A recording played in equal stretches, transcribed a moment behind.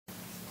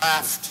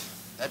laughed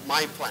at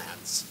my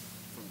plans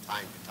from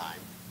time to time.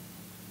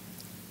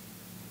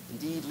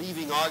 Indeed,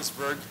 leaving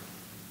Augsburg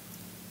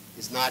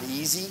is not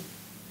easy.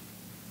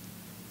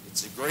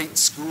 It's a great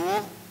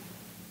school.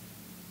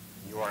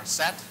 You are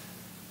set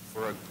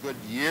for a good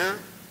year.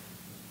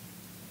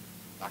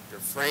 Dr.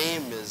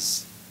 Frame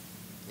is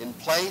in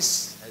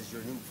place as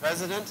your new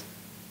president.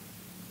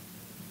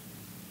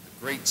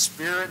 A great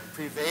spirit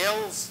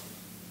prevails,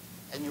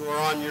 and you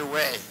are on your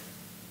way.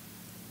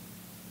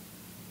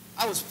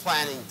 I was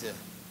planning to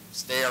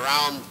stay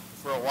around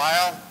for a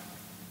while,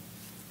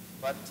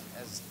 but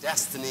as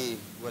destiny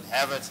would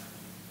have it,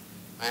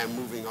 I am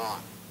moving on.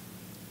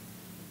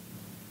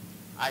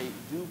 I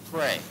do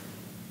pray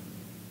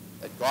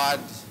that God,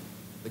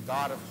 the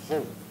God of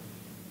hope,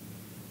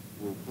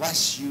 will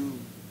bless you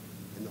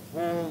and the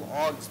whole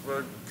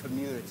Augsburg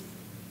community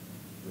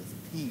with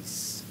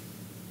peace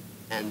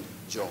and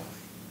joy.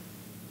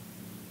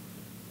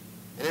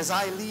 And as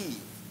I leave,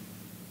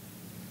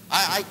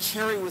 I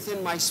carry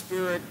within my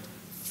spirit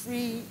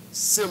 3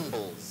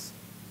 symbols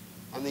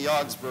on the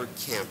Augsburg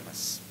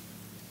campus.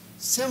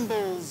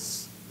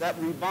 Symbols that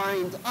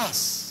remind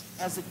us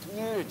as a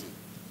community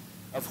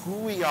of who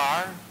we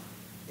are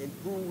and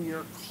who we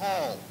are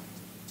called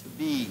to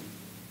be.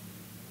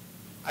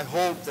 I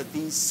hope that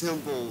these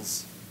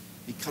symbols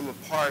become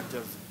a part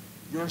of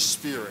your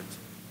spirit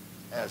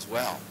as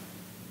well.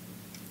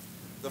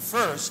 The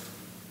first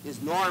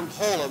is Norm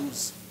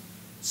Holem's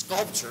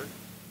sculpture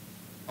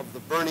of the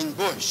burning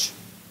bush,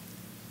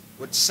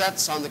 which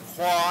sits on the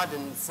quad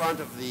in front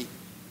of the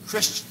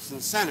Christensen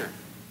Center.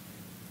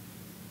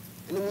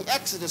 And in the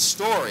Exodus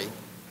story,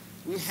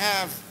 we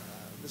have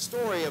the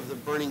story of the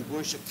burning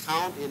bush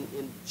account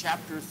in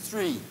chapter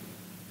 3.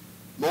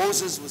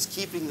 Moses was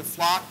keeping the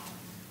flock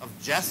of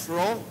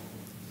Jethro,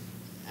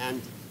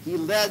 and he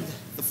led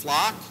the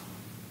flock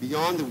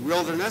beyond the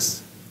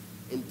wilderness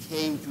and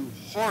came to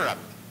Horeb,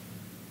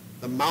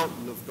 the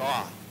mountain of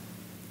God.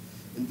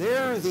 And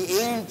there the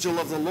angel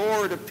of the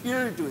Lord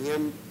appeared to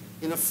him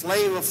in a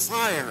flame of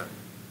fire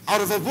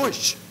out of a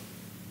bush.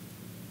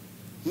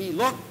 He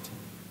looked,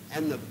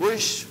 and the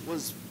bush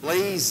was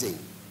blazing,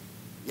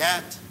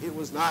 yet it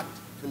was not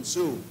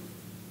consumed.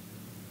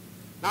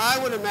 Now I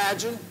would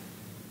imagine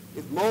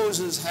if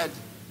Moses had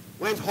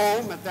went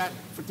home at that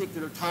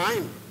particular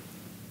time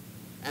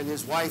and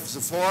his wife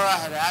Zipporah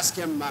had asked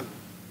him,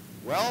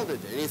 well, did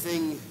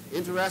anything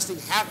interesting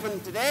happen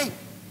today?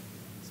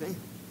 See?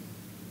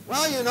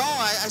 Well, you know,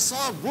 I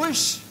saw a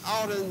bush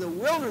out in the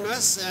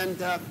wilderness,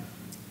 and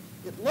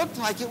it looked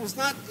like it was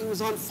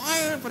on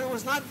fire, but it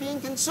was not being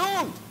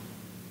consumed.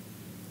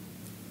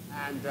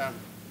 And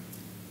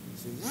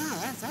so,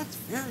 yeah, that's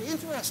very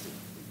interesting.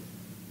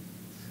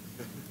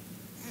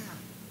 Yeah.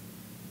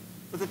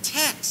 But the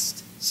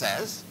text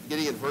says,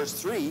 beginning in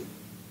verse 3,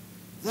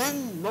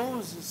 then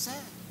Moses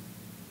said,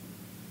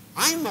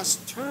 I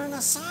must turn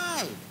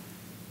aside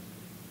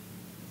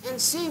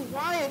and see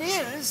why it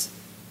is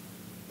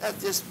that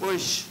this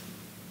bush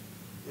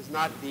is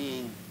not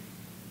being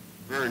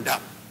burned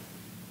up.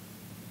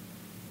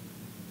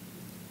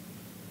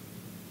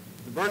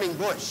 The burning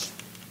bush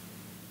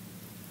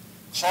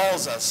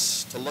calls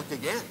us to look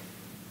again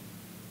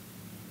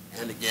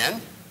and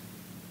again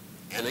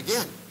and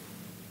again.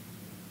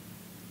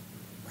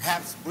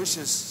 Perhaps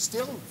bushes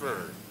still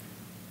burn,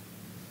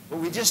 but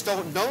we just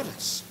don't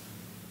notice.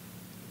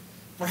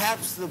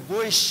 Perhaps the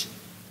bush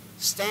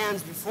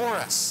stands before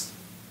us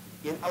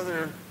in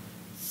other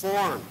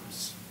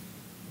forms.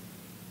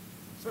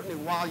 Certainly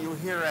while you're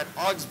here at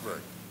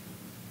Augsburg,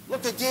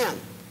 look again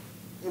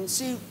and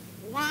see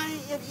why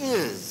it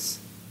is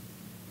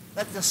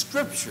that the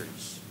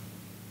Scriptures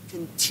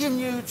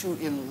continue to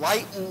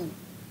enlighten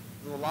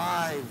the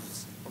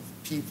lives of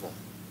people.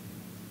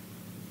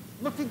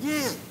 Look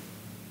again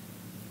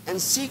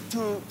and seek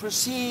to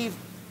perceive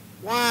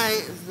why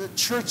the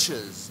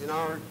churches in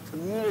our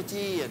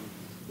community and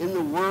in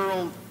the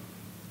world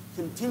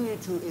continue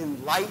to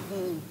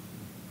enlighten,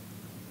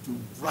 to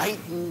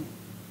brighten,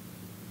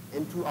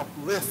 and to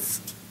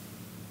uplift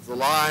the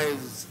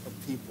lives of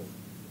people.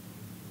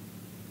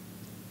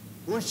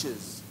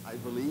 Bushes, I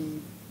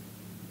believe,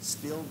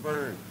 still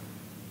burn.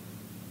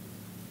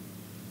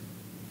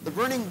 The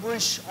burning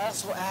bush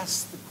also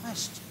asks the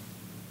question,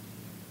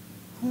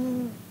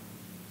 who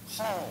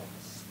calls?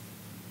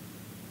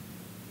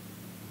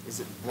 Is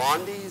it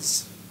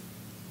blondies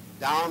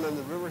down on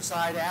the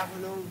Riverside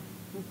Avenue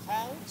who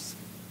calls?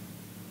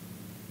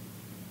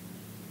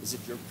 Is it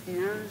your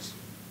peers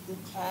who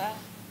call?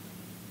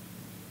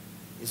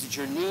 Is it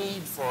your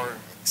need for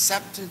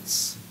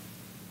acceptance,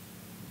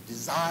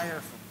 desire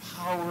for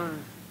power,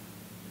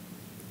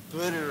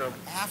 glitter of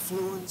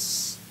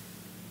affluence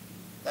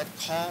that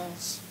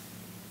calls?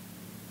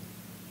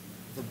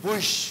 The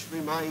bush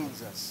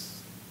reminds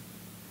us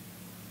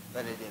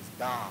that it is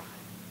God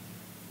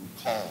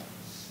who calls.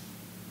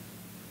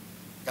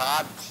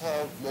 God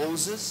called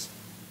Moses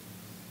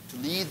to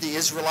lead the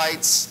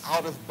Israelites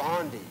out of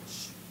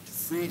bondage to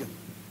freedom,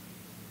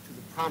 to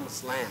the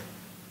promised land.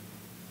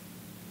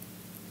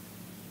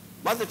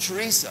 Mother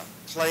Teresa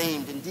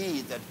claimed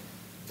indeed that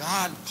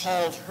God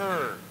called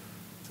her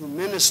to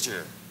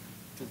minister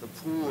to the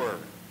poor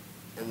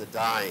and the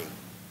dying.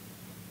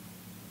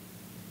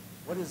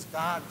 What is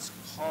God's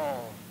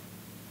call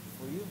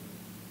for you?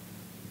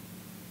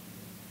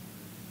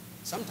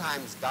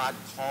 Sometimes God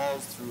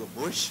calls through a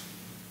bush,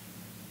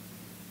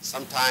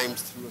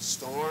 sometimes through a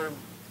storm,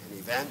 an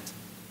event,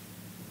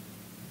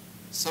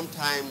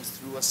 sometimes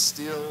through a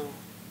still,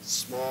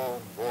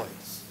 small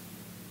voice,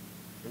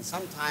 and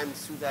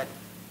sometimes through that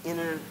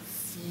inner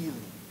feeling,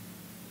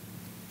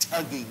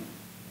 tugging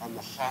on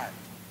the heart.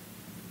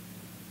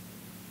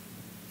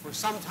 For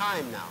some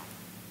time now,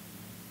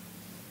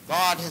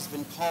 God has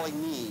been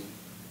calling me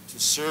to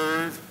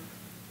serve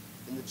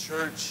in the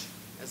church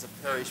as a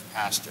parish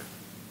pastor.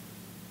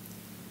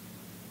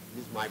 It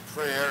is my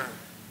prayer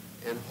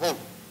and hope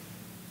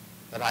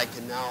that I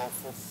can now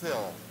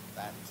fulfill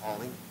that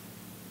calling.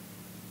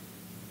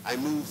 I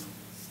move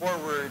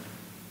forward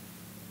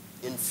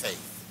in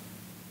faith.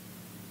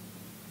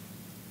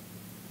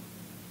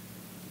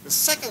 The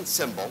second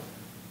symbol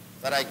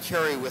that I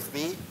carry with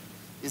me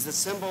is the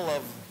symbol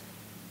of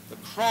the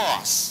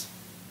cross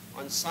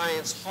on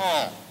Science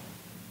Hall.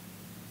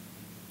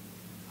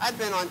 I'd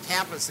been on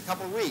campus a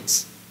couple of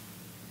weeks,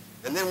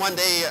 and then one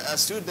day a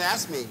student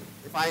asked me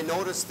if I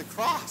noticed the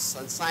cross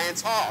on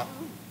Science Hall.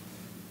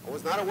 I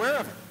was not aware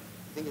of it.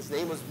 I think his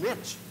name was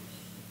Mitch.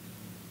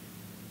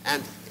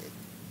 And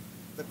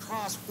the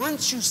cross,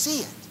 once you see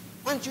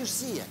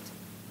it,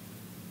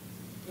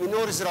 you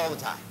notice it all the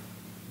time.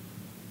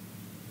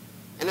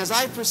 And as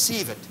I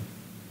perceive it,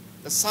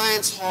 the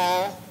Science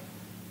Hall,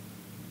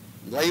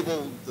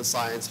 labeled the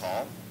Science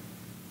Hall,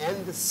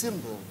 and the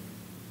symbol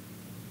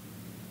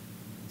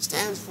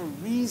stands for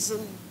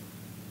reason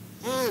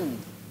and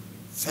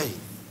faith.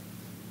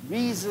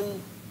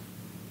 Reason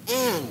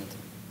and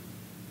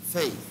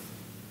faith.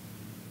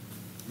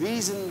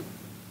 Reason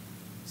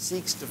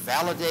seeks to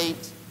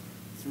validate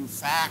through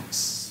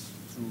facts,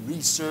 through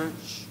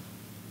research,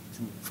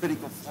 through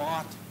critical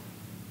thought.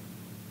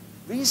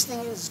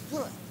 Reasoning is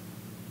good.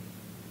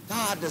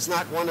 God does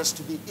not want us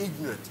to be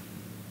ignorant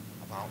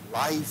about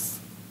life,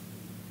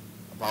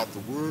 about the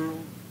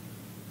world,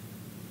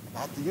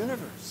 about the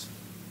universe.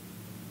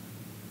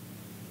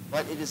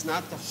 But it is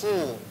not the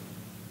whole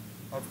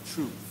of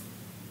truth.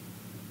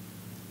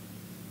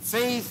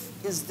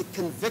 Faith is the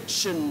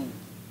conviction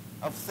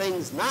of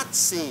things not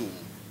seen,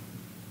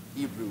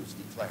 Hebrews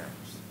declares.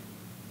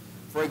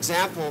 For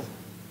example,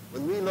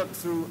 when we look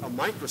through a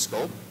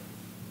microscope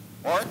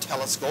or a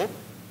telescope,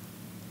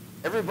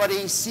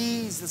 everybody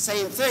sees the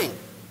same thing.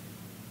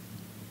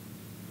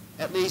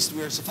 At least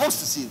we're supposed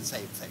to see the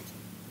same thing.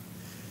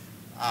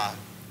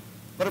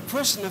 But a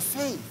person of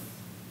faith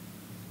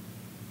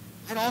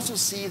might also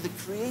see the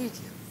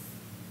creative,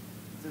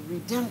 the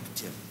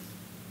redemptive,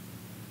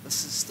 the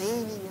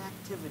sustaining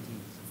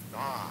activities of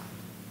God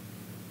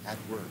at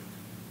work.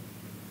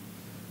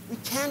 We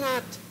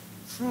cannot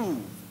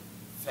prove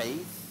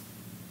faith,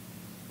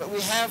 but we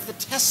have the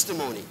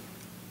testimony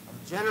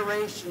of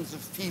generations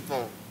of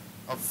people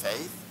of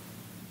faith.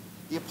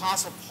 The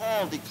Apostle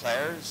Paul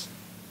declares,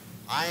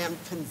 I am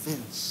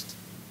convinced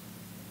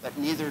that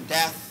neither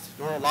death,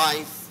 nor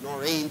life,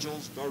 nor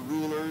angels, nor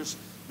rulers,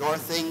 nor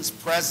things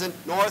present,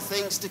 nor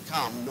things to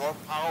come, nor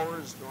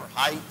powers, nor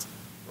height,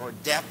 nor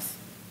depth,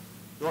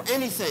 nor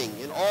anything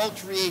in all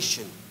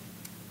creation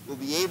will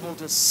be able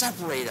to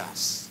separate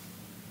us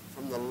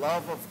from the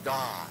love of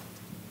God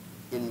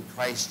in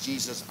Christ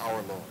Jesus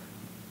our Lord.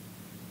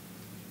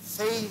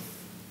 Faith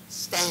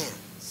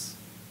stands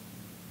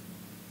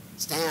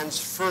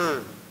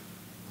firm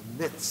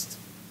amidst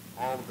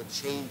all of the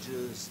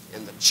changes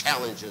and the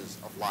challenges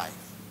of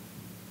life.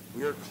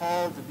 We are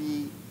called to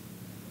be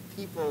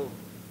people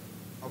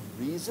of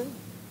reason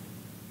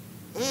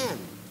and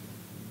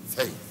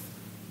faith.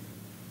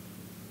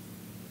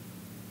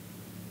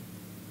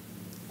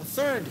 A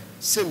third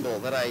symbol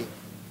that I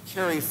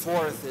carry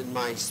forth in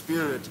my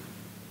spirit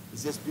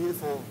is this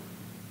beautiful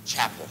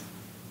chapel.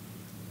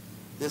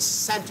 This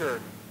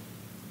center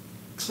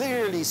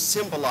clearly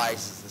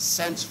symbolizes a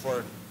sense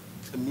for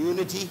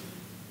community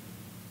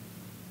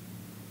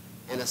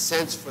and a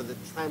sense for the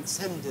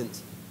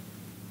transcendent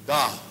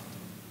God.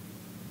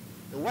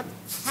 And what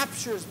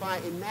captures my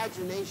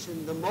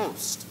imagination the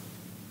most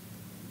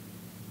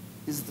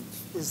is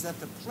that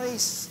the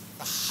place,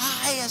 the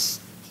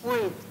highest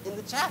point in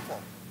the chapel.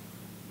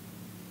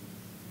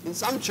 In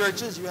some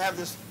churches, you have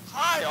this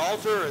high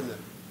altar and the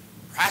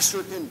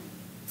pastor can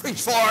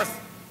preach forth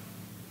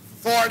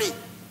authority.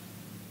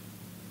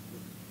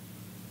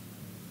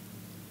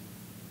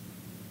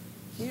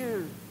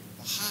 Here,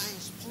 the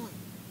highest point,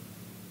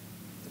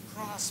 the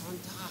cross on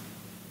top,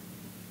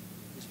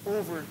 is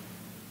over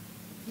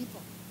the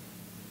people.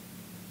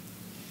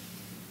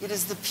 It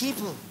is the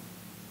people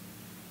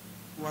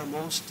who are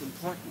most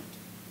important.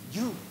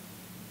 You.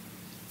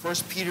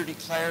 First Peter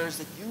declares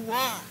that you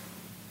are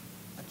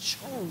a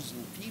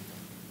chosen people.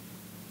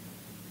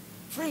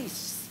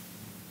 Priests.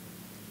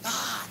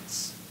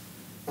 God's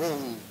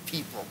own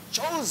people.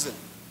 Chosen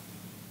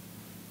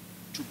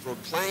to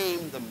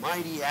proclaim the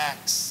mighty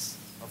acts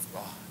of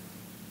God.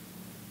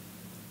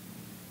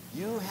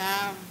 You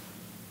have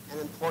an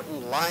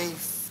important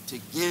life to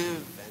give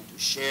and to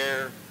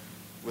share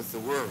with the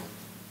world.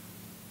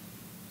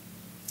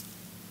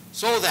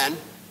 So then,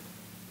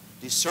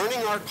 discerning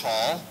our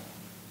call,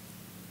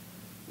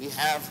 we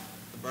have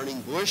the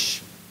burning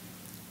bush.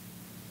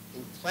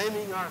 In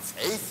claiming our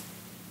faith,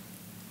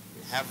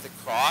 we have the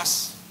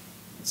cross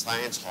in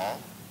Science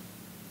Hall.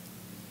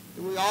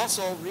 And we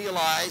also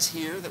realize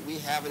here that we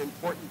have an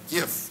important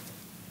gift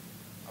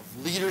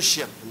of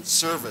leadership and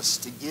service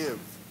to give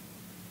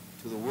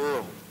to the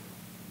world.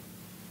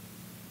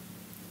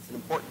 It's an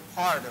important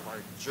part of our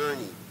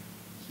journey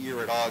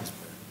here at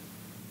Augsburg.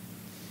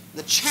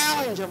 The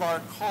challenge of our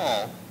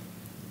call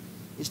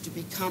is to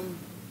become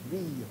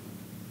real,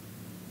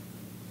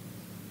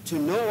 to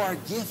know our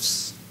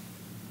gifts,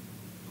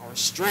 our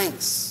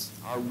strengths,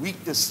 our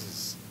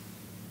weaknesses,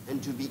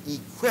 and to be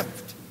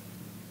equipped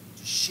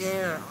to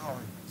share our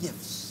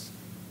gifts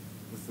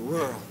with the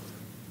world.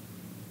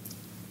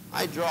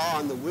 I draw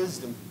on the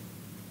wisdom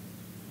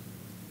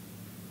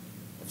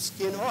of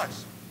Skin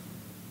Horse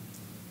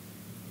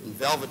and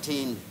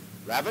Velveteen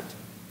Rabbit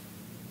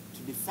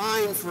to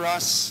define for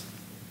us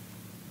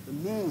the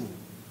meaning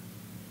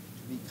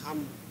to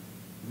become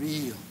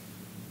real.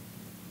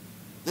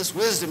 This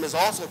wisdom is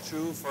also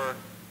true for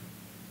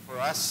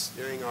us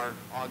during our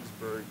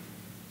Augsburg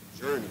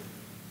journey.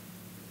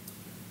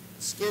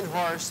 Skin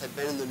Horse had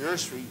been in the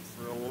nursery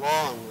for a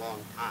long,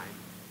 long time,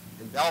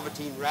 and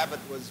Velveteen Rabbit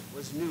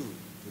was new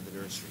to the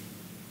nursery.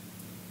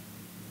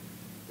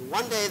 And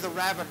one day the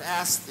rabbit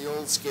asked the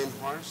old Skin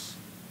Horse,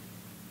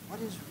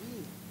 "What is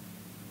real?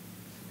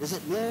 Does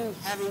it mean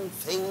having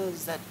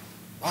things that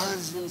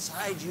buzz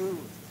inside you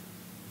with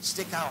a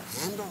stick-out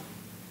handle?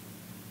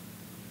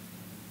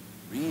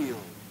 Real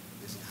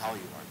isn't how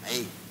you are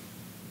made.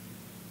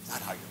 It's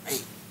not how you're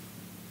made.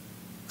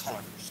 The color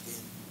of your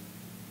skin,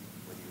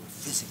 whether you are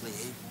physically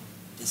able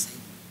or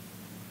disabled.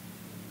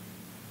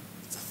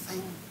 It's a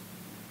thing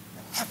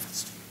that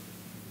happens to you.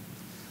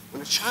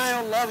 When a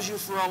child loves you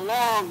for a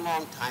long,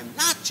 long time,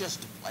 not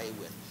just to play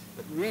with,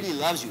 but really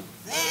loves you,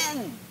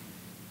 then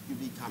you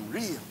become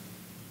real.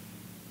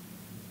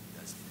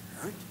 Does it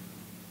hurt?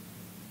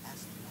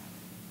 That's love.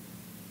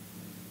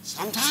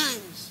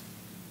 Sometimes,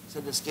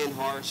 said the Skin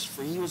Horse,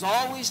 for he was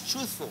always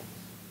truthful,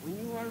 when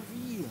you are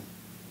real,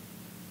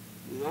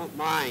 you don't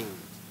mind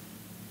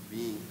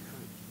being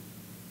hurt.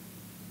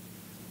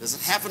 Does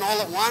it happen all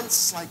at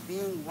once, like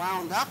being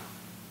wound up,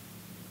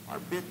 or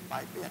bit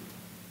by bit?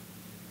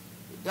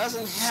 It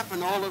doesn't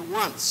happen all at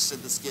once,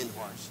 said the Skin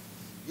Horse.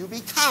 You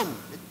become.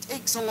 It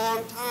takes a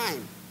long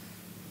time.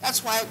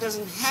 That's why it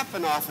doesn't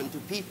happen often to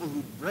people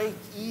who break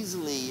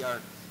easily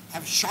or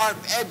have sharp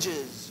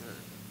edges or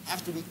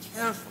have to be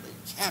carefully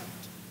kept.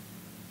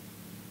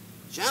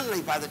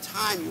 Generally, by the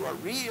time you are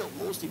real,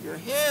 most of your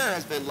hair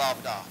has been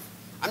lopped off.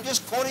 I'm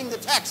just quoting the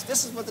text.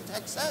 This is what the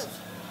text says.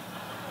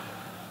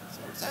 That's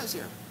what it says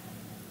here.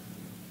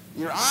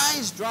 Your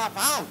eyes drop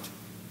out,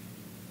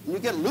 and you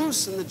get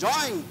loose in the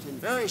joint and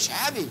very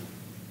shabby.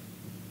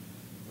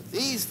 But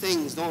these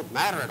things don't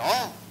matter at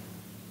all,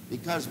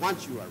 because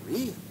once you are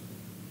real,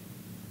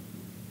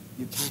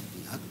 you can't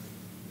be ugly,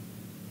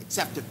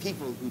 except to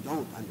people who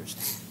don't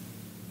understand.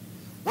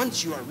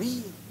 Once you are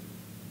real,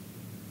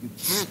 you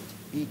can't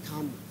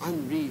become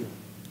unreal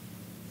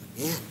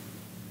again.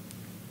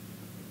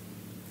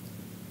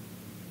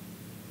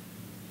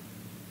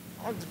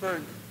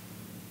 Augsburg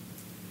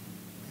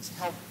has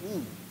helped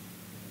me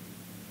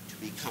to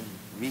become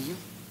real.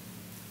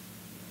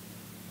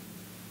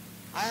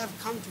 I have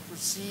come to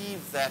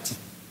perceive that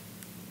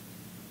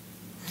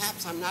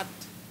perhaps I'm not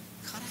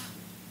cut out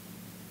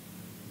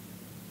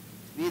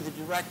to be the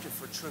director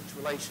for church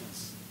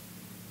relations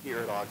here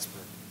at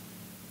Augsburg.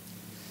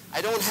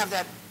 I don't have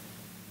that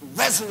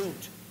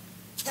resolute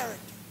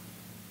character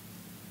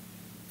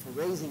for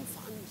raising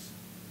funds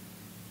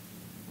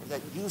or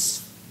that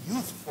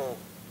youthful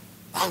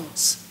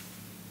bounce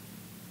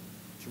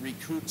to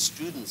recruit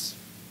students.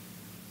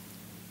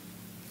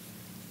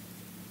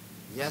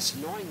 Yes,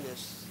 knowing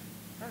this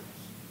hurts.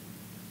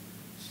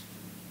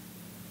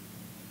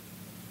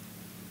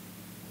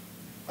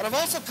 But I've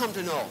also come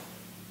to know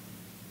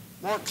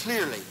more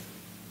clearly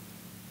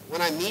that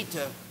when I meet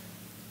a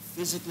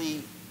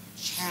physically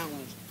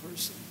challenged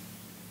person,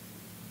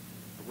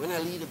 or when I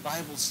lead a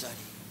Bible study,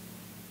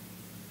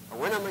 or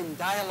when I'm in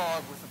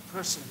dialogue with a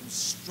person who's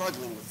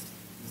struggling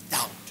with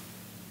doubt,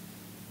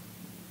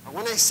 or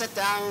when I sit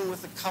down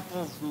with a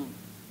couple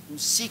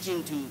who's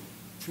seeking to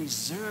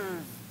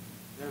preserve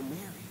their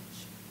marriage,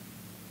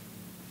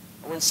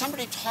 or when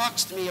somebody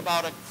talks to me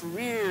about a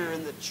career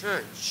in the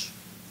church,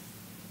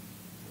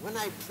 or when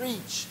I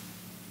preach,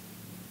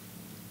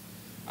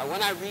 or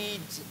when I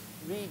read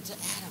to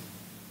Adam,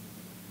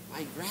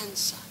 my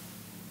grandson,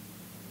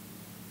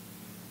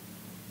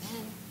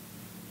 then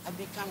I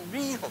become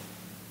real.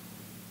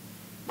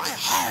 My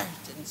heart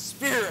and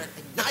spirit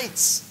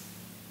ignites,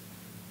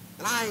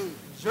 and I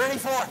journey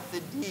forth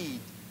indeed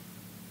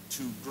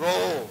to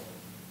grow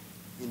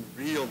in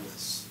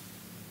realness.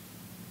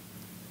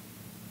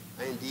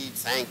 I indeed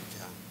thank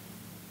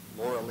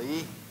Laura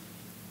Lee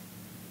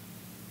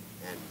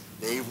and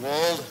Dave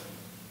Wold,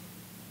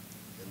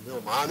 and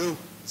Lil Manu,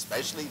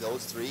 especially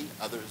those three,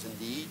 others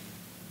indeed,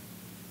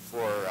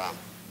 for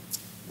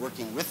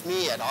working with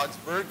me at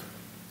Augsburg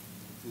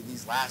through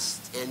these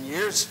last 10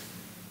 years.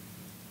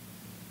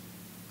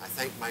 I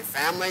thank my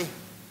family,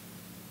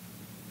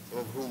 some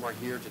of whom are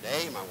here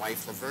today, my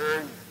wife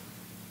Laverne,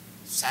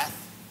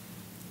 Seth,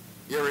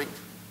 Eric,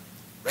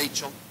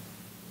 Rachel,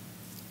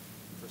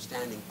 for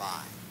standing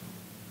by.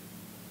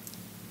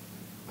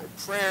 My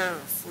prayer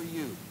for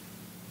you,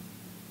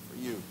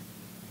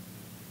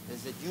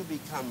 is that you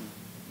become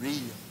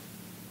real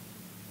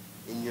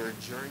in your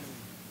journey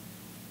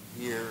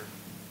here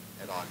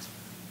at Augsburg.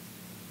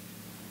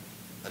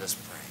 Let us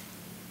pray.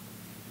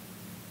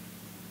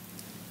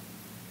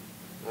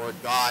 Lord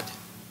God,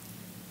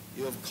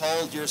 you have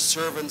called your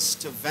servants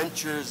to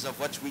ventures of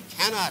which we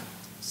cannot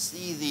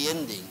see the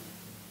ending,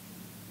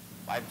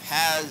 by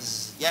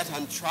paths yet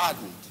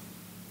untrodden,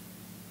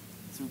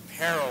 through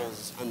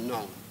perils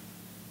unknown.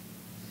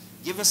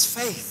 Give us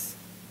faith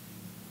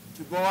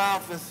to go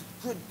out with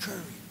good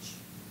courage,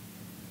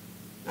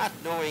 not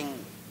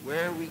knowing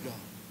where we go,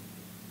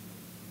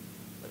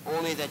 but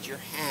only that your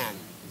hand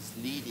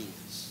is leading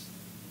us,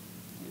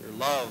 and your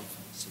love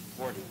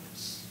supporting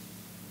us.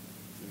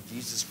 Through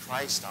Jesus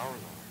Christ our Lord.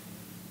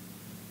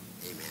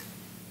 Amen.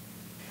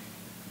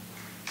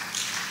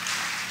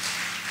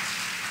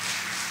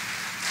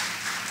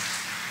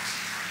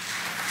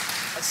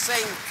 Let's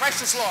sing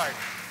Precious Lord.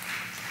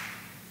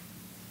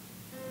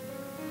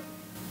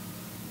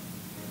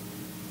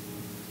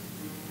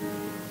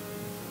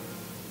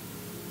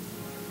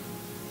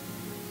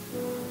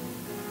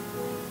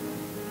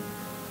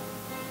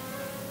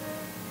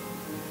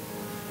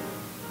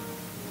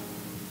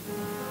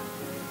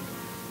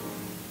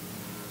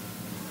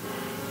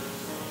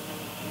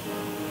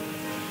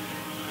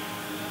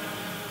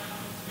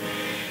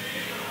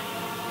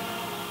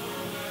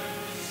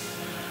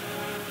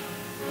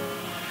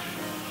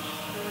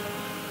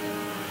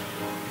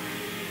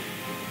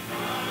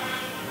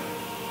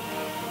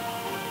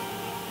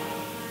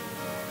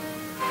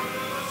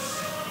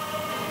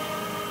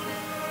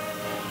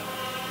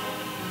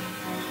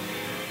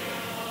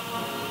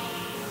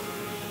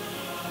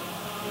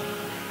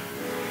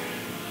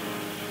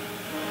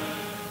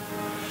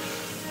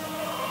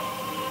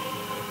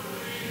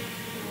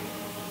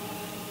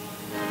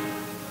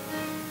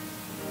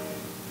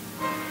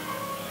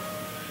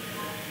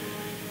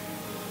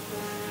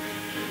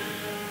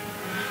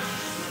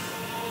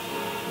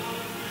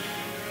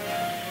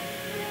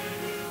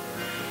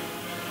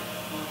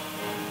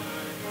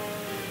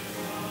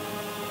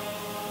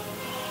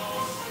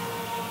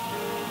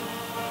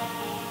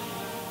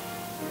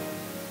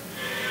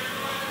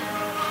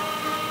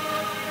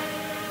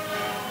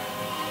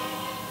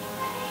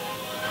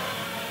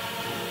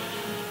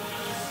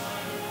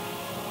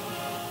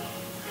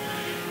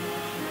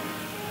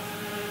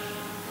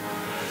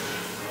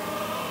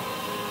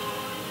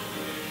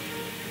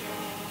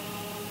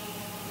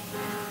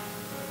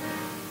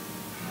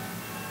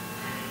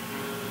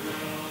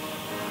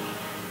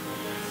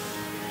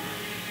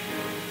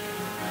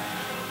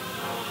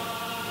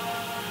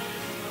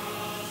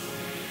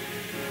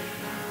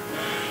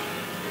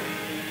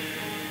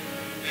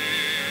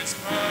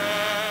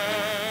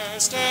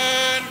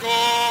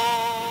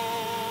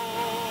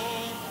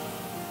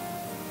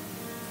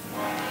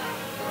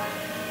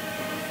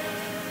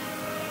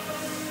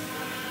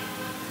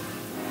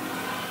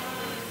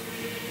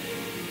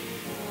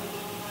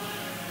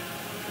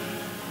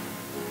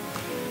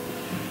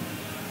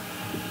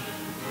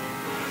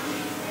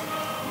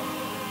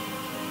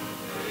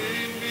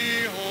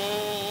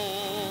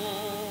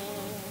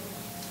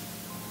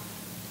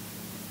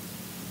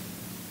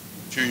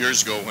 A few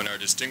years ago, when our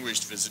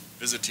distinguished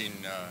visiting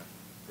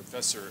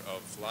professor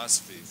of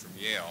philosophy from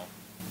Yale,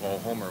 Paul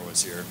Homer,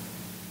 was here,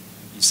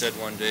 he said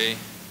one day,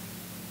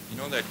 "You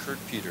know, that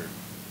Kurt Peder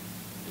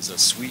is a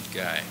sweet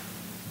guy."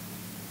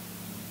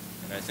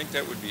 And I think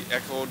that would be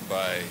echoed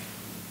by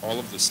all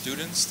of the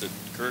students that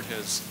Kurt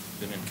has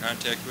been in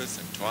contact with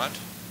and taught,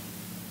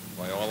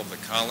 by all of the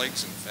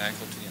colleagues and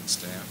faculty and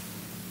staff.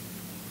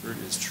 Kurt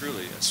is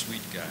truly a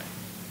sweet guy.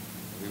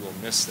 We will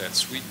miss that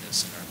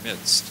sweetness in our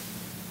midst.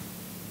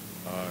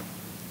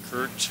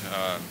 Kurt,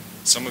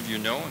 some of you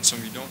know and some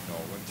of you don't know,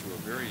 went through a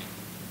very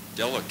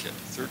delicate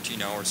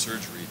 13-hour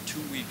surgery, 2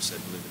 weeks, I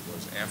believe it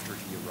was, after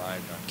he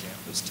arrived on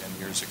campus 10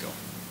 years ago.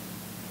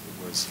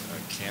 It was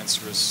a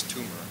cancerous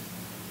tumor,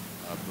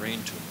 a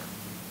brain tumor,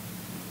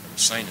 or a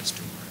sinus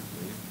tumor, I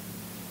believe.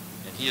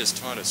 And he has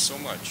taught us so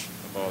much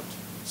about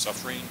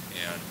suffering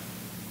and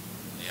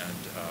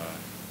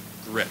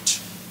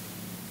grit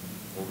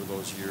over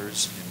those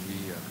years,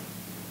 and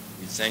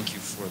we thank you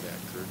for that,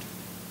 Kurt.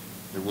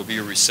 There will be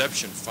a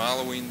reception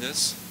following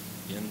this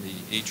in the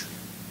atrium.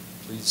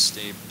 Please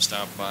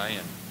stop by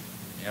and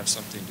have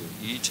something to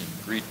eat and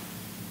greet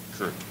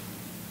Kurt.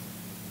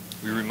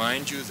 We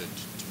remind you that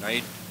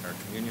tonight our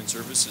communion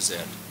service is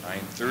at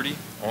 9:30.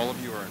 All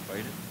of you are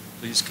invited.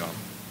 Please come.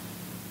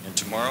 And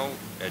tomorrow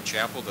at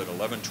chapel at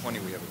 11:20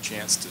 we have a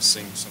chance to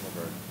sing some of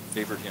our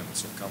favorite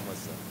hymns. So come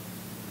with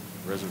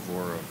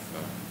reservoir of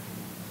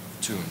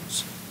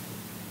tunes,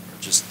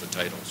 or just the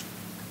titles.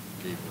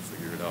 Gabe will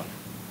figure it out.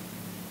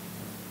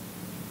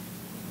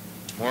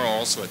 Tomorrow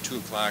also at 2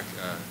 o'clock,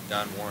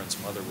 Don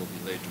Warren's mother will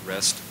be laid to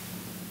rest.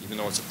 Even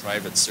though it's a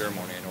private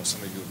ceremony, I know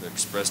some of you have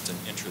expressed an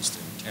interest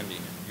in attending,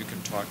 and you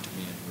can talk to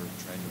me, and we're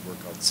trying to work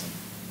out some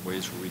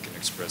ways where we can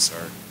express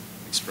our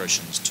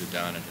expressions to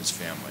Don and his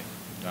family.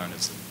 Don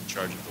is in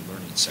charge of the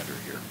Learning Center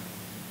here.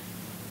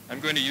 I'm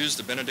going to use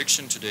the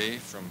benediction today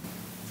from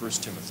 1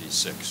 Timothy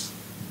 6,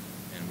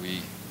 and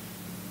we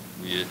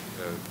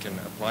can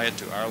apply it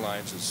to our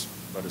lives,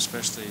 but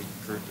especially,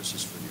 Kurt, this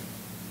is for you.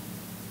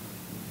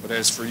 But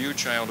as for you,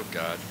 child of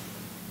God,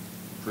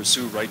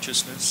 pursue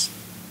righteousness,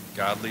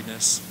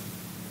 godliness,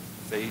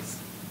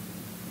 faith,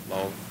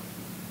 love,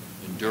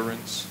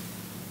 endurance,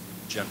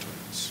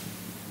 gentleness.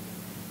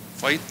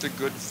 Fight the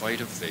good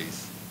fight of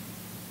faith.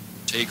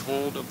 Take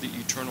hold of the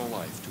eternal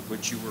life to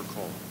which you were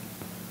called,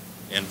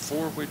 and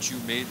for which you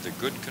made the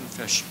good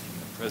confession in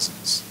the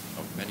presence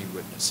of many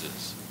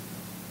witnesses.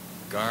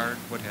 Guard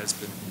what has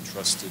been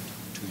entrusted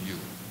to you.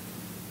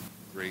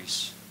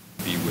 Grace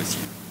be with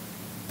you.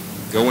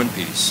 Go in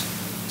peace.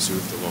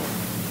 Serve the Lord.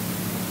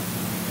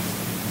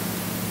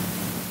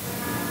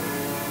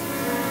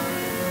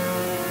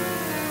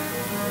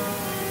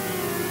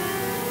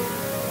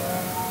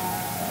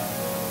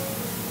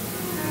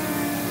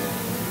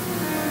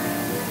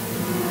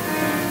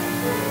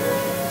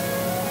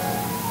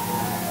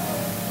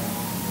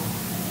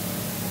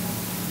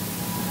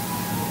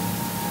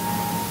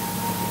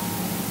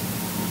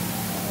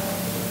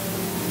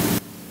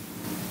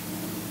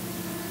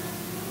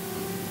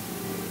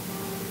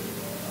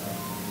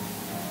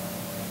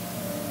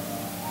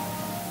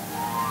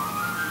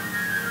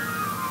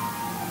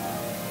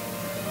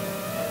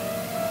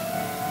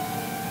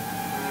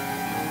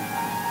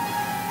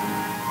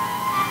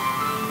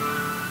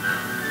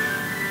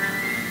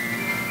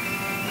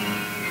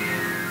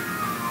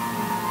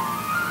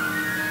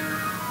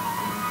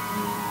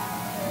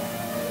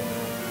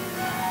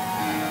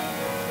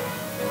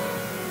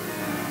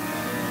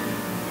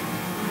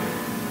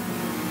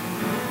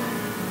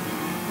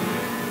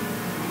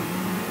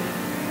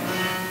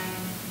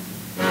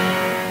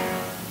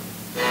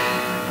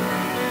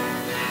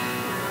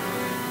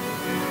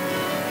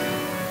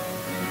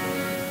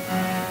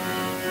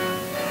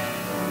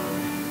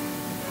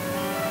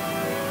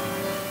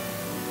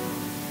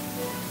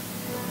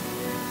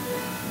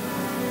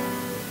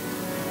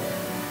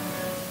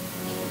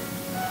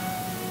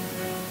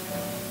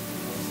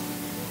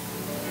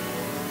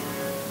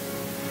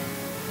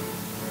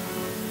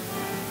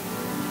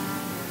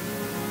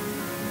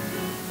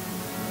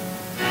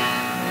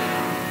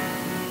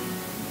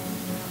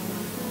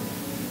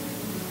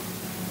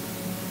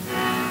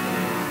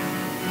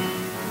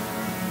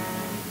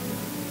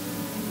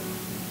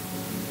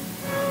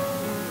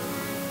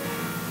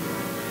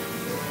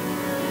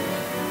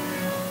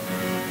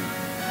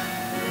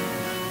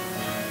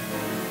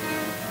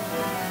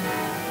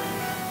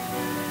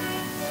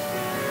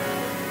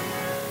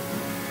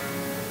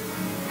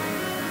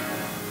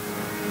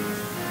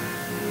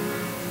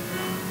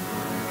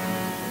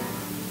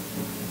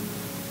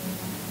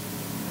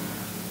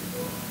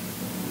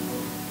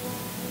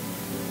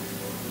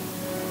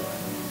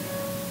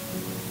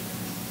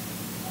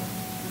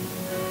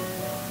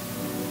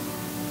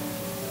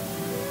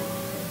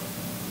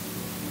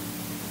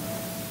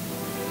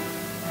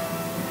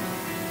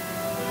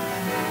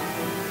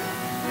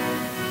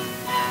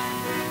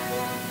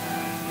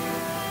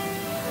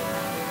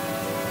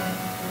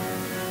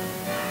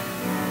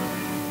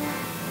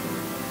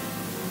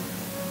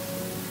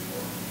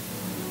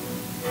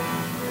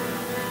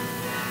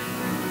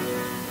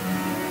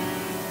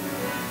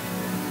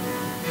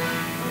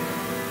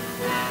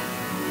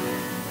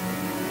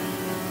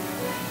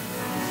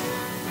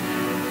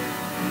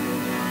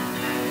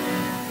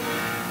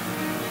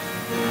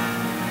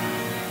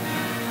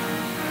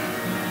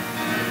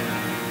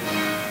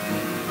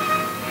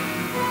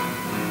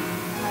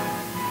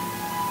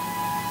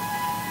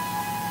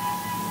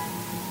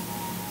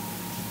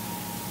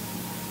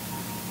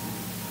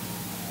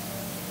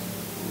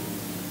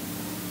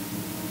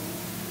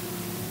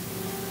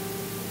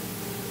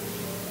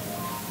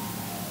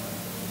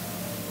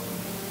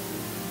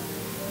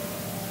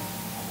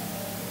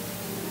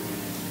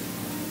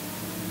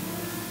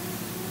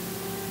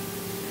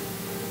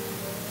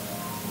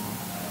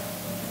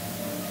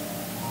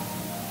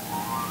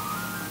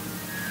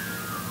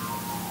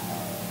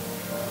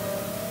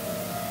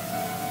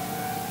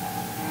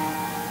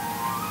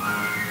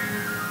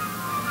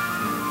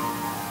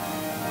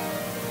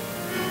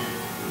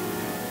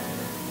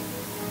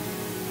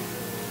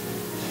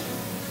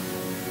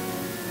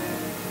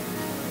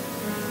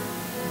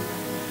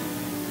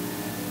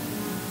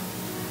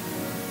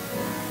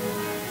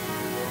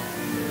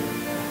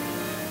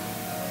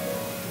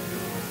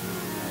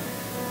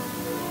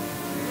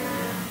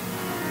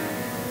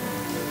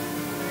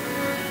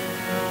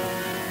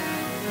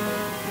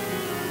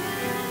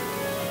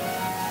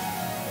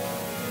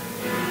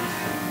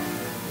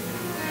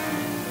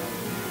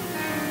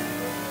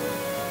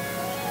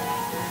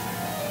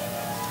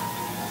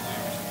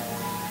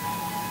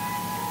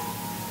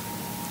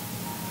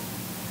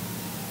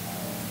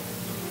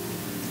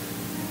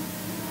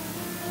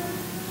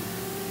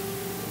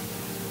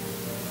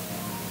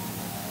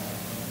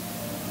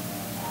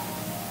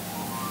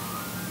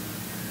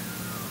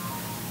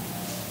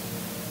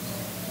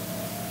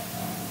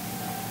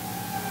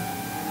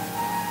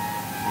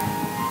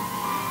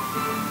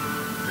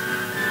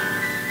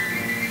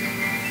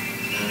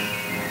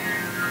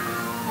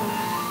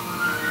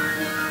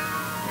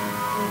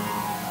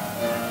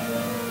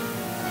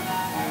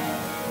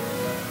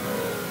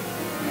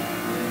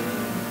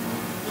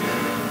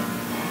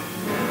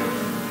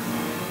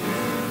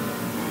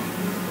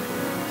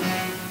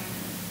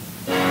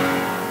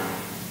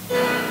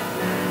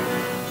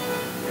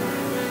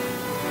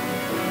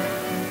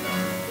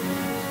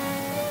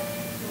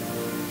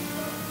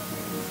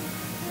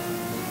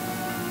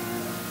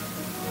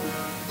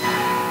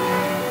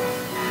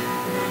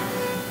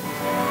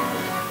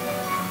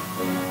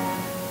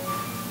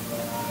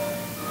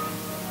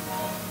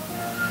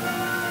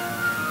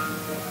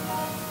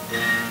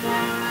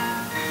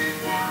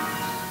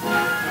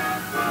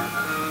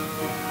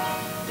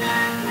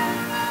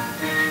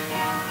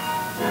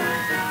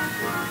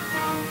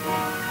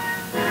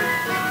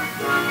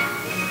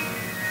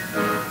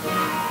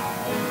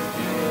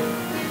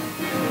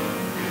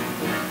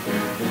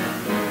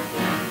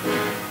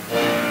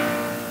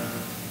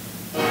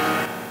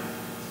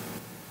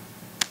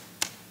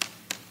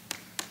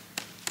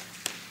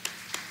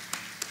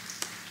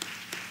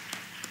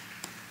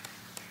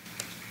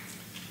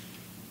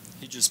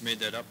 just made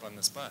that up on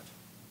the spot.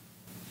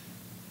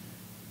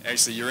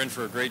 Actually, you're in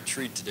for a great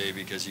treat today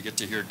because you get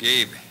to hear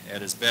Gabe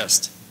at his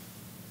best.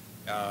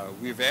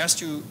 We've asked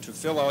you to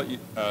fill out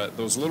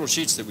those little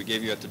sheets that we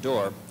gave you at the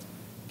door.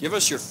 Give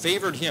us your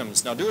favorite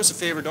hymns. Now do us a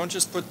favor, don't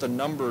just put the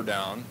number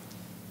down.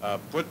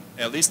 Put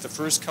at least the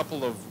first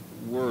couple of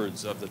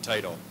words of the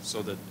title,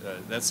 so that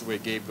that's the way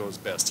Gabe goes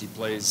best. He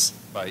plays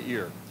by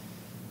ear.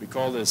 We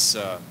call this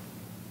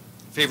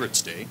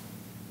Favorites Day,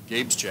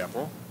 Gabe's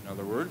Chapel,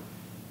 another word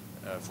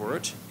for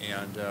it,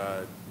 and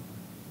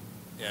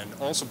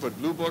also put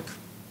blue book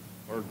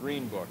or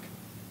green book.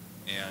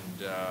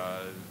 And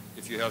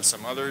if you have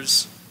some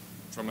others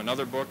from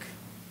another book,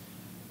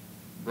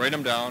 write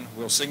them down.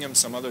 We'll sing them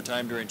some other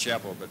time during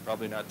chapel, but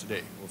probably not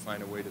today. We'll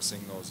find a way to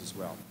sing those as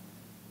well.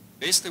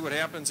 Basically what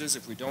happens is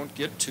if we don't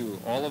get to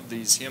all of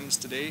these hymns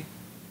today,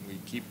 we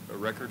keep a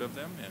record of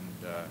them,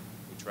 and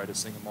we try to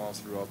sing them all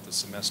throughout the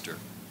semester.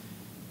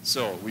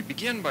 So we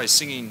begin by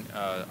singing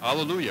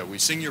Alleluia. We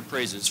sing your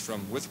praises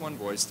from With One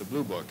Voice, the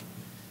Blue Book,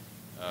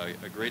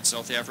 a great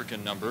South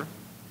African number.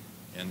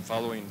 And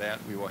following that,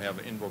 we will have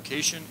an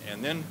invocation,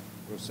 and then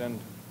we'll send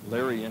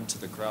Larry into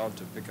the crowd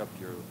to pick up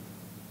your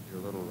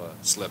little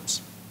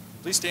slips.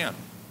 Please stand.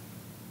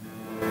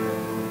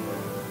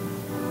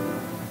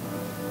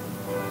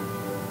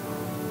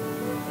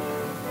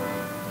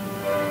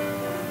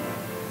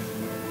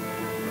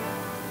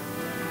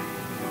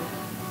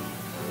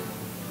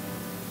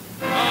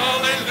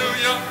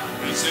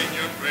 We sing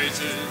your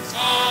praises,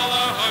 all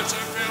our hearts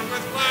are filled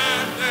with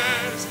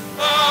gladness.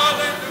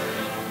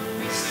 Hallelujah,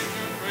 we sing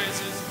your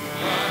praises,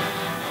 all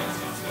our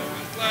hearts are filled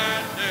with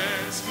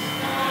gladness.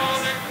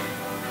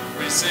 Hallelujah,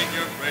 we sing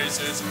your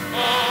praises,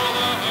 all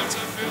our hearts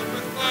are filled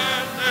with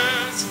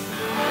gladness.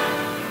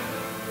 Hallelujah,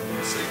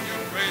 we sing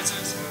your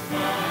praises,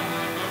 all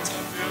our hearts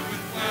are filled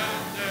with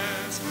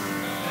gladness.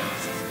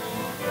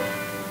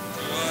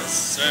 To us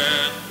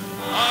said,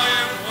 I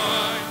am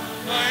wine,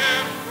 I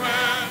am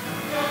bread.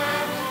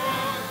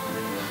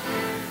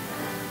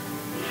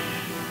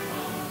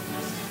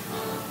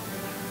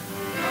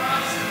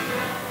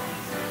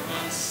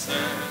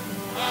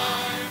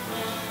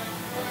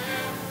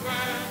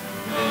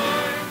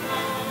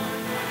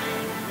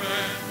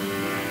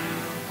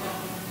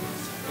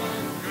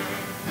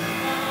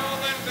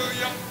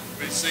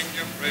 Sing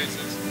your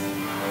praises.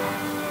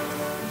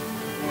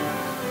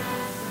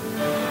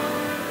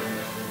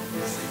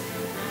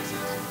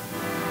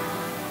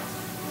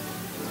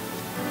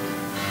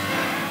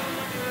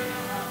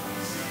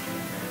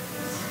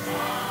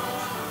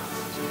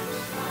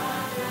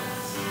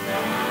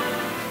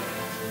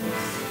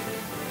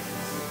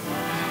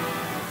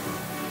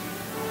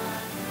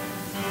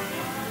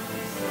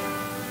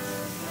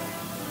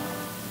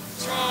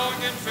 Strong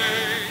in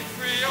faith,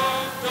 free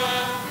of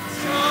doubt,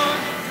 strong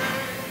in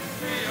faith,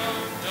 free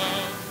of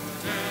doubt,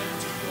 dead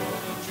to all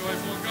the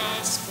joyful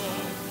gospel.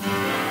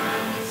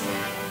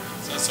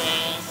 Us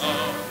all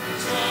love,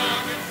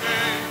 strong in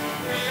faith,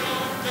 free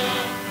of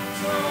doubt,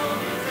 strong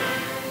in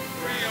faith,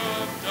 free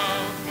of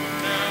doubt,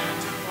 dead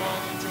to all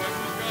the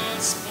joyful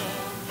gospel.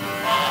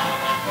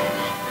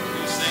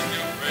 We sing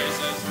your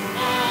praises,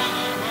 all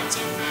our hearts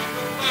are filled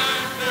with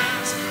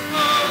gladness.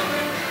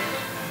 Hallelujah,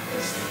 we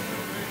sing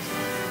your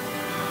praises.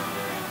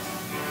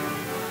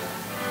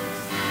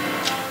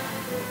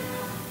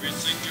 We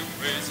sing your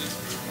praises,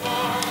 all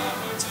our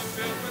hearts are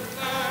filled with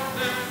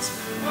gladness.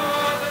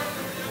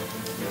 Hallelujah,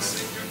 we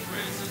sing your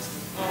praises,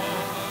 all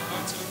our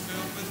hearts are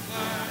filled with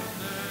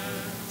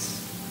gladness.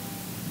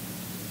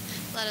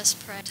 Let us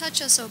pray.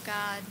 Touch us, O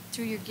God,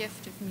 through your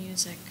gift of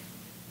music,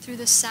 through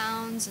the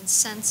sounds and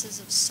senses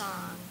of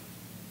song,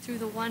 through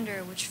the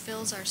wonder which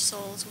fills our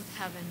souls with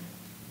heaven,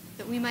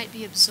 that we might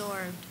be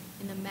absorbed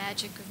in the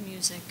magic of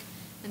music,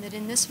 and that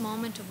in this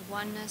moment of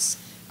oneness,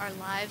 our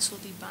lives will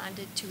be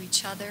bonded to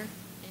each other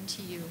and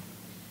to you.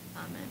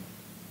 Amen.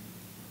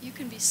 You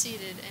can be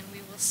seated, and we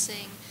will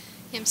sing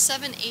hymn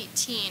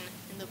 718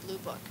 in the Blue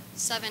Book.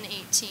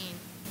 718.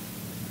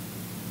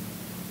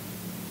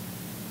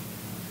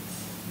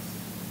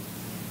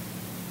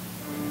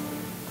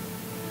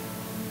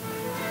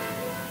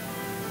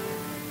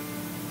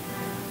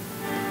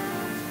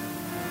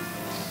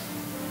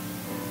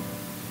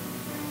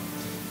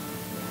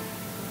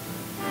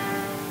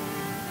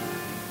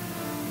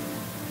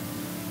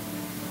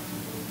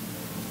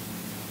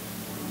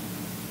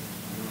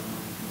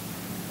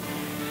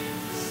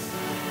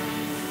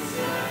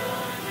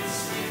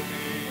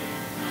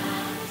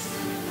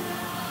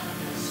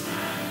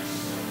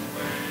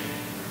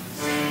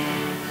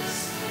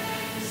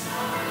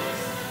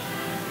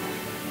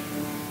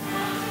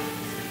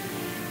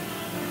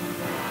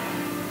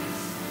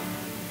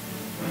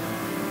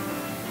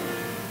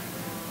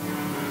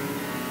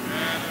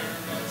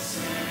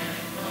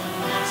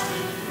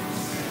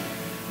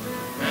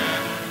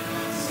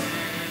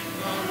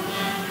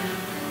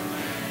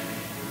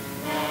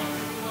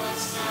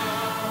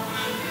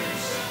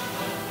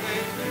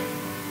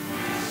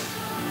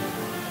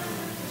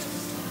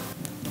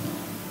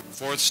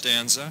 Fourth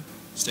stanza,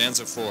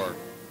 stanza 4.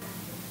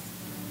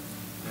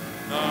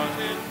 Not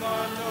in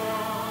the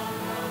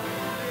dawn,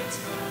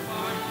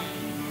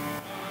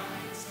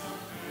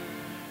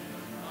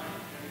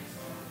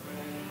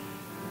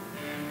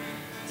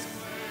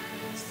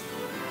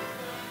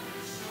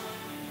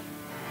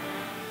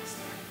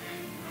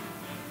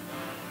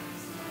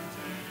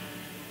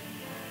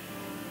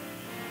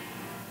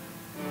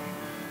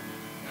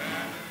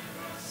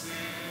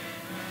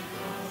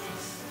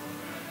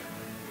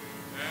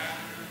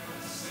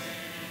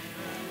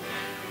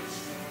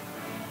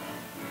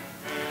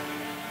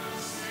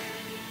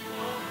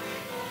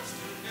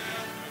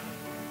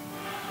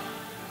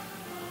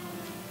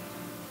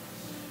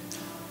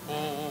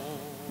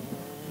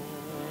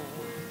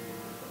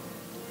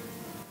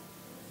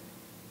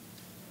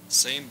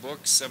 Same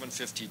book,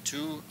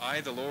 752, I,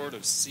 the Lord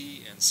of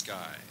sea and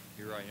sky.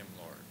 Here I am,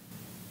 Lord.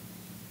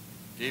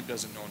 Gabe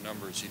doesn't know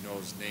numbers, he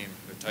knows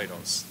the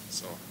titles.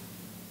 So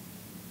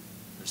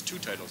there's 2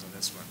 titles in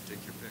this one.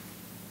 Take your pick.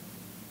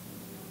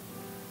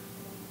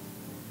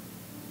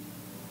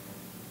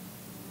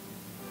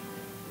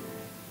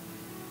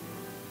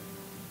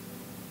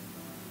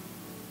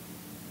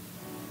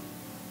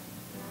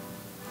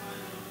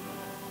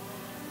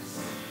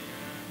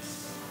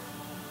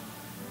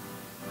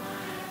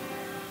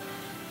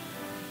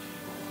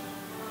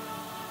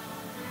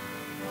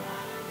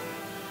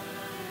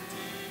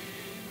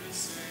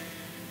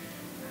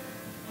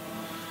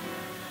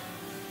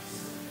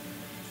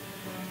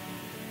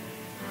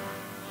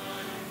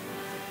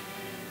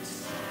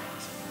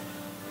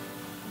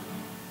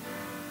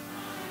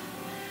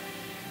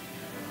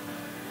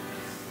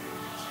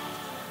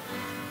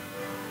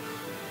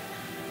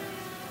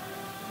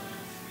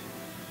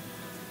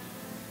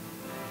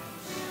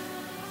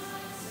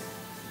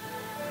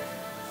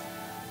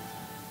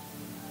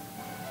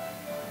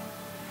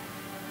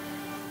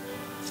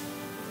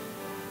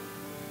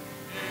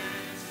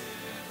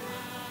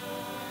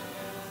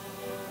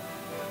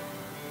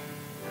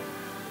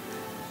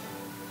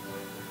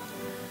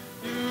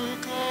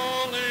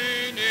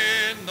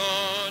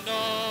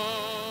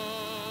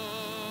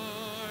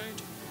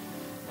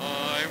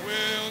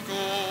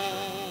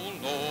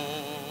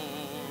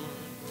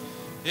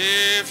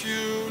 If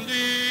you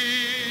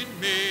lead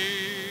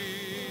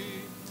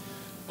me,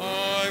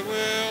 I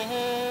will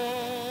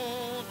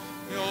hold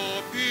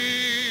your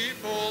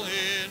people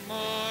in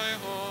my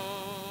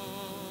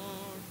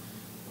heart.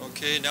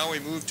 Okay, now we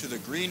move to the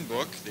Green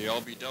Book, the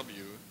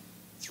LBW,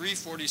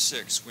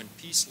 346, When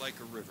Peace Like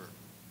a River.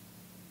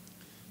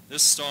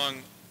 This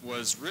song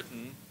was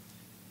written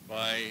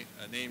by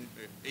a named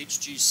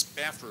H.G.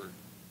 Spafford,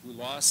 who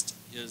lost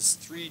his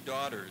 3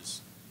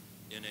 daughters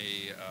in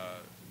a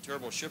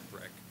terrible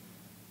shipwreck,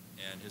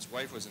 and his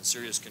wife was in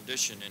serious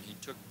condition, and he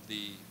took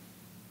the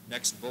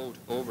next boat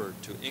over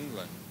to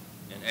England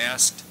and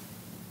asked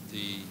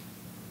the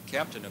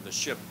captain of the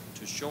ship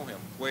to show him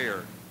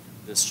where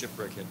this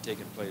shipwreck had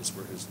taken place,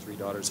 where his 3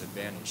 daughters had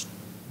vanished.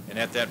 And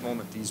at that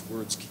moment, these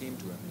words came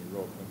to him. He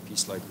wrote, "When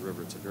Peace Like a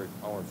River." It's a very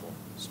powerful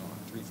song,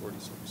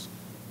 346.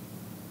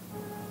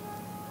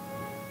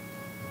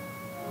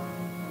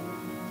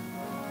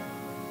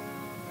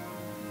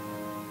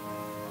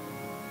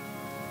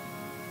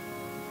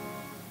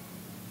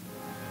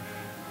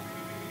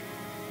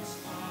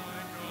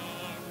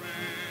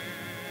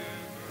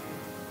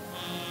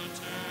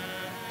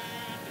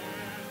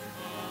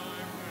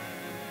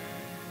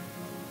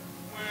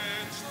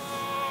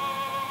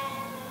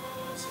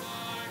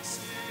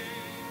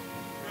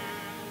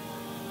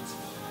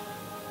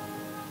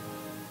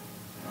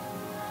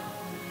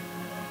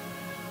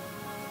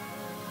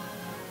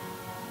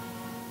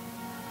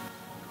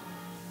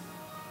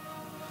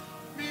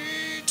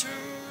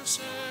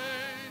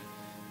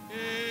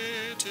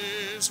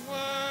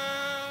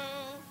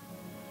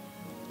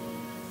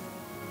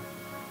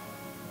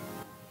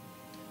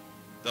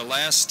 The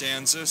last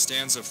stanza,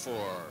 stanza 4.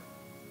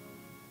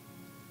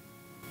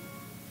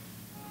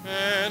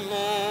 And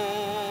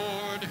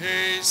Lord,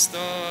 haste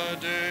the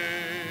day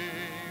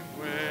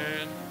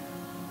when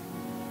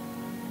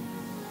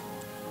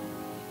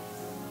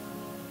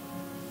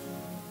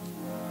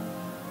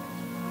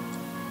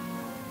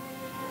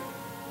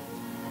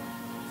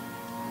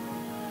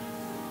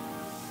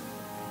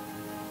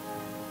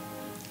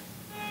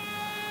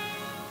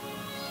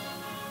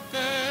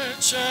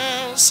it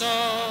shall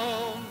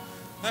sound,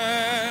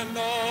 and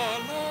the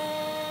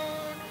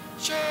Lord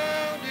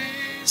shall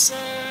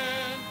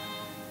descend.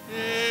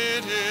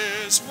 It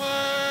is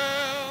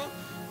well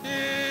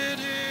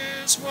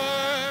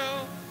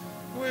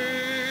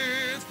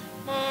with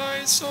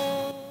my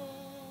soul.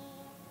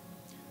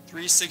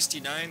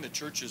 369, the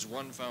church's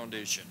one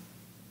foundation.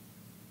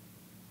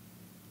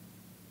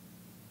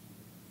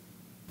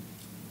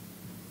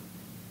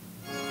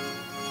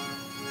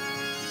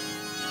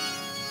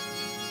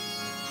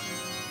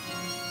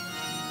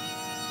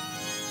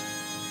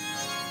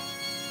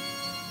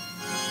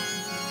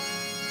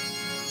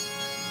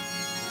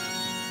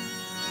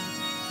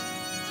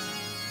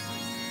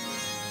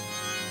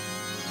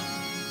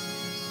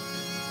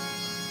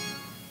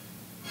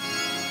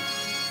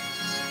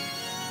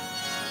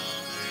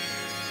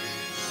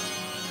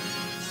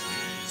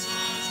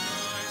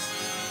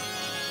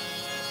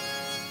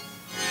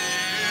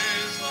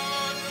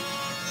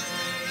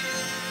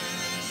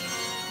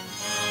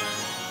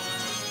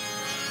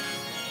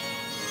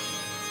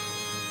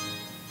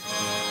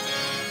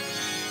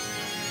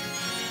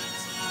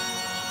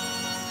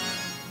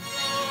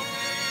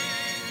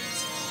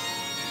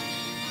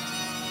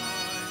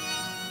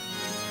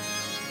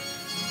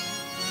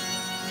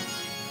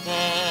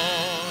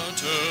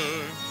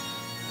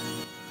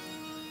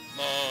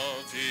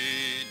 Love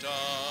he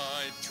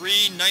died.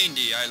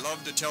 390, I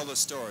love to tell the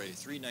story.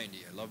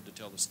 390, I love to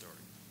tell the story.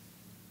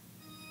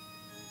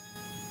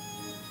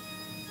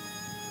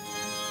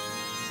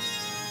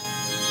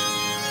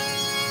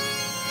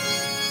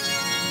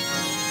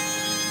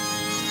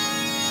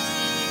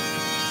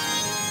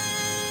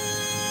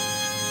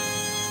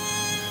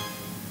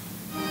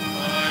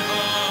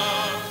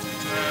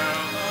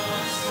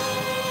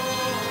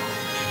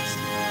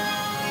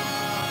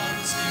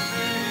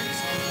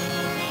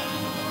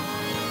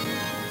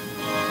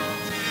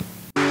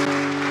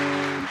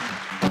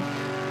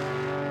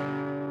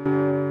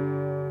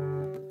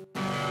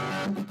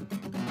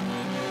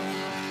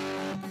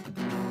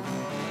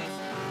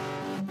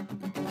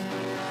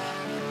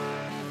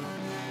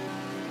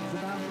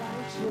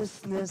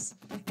 righteousness.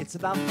 It's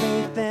about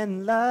faith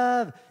and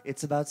love.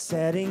 It's about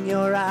setting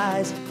your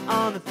eyes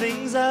on the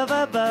things of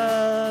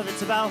above.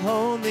 It's about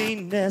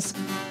holiness.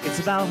 It's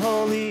about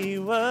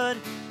Hollywood.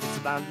 It's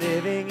about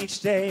living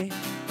each day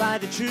by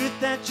the truth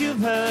that you've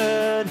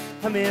heard.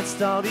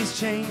 Amidst all these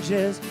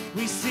changes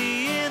we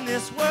see in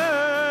this world,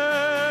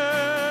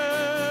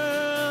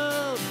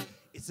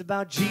 it's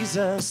about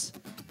Jesus.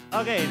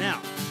 Okay, now,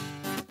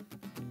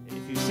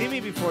 if you've seen me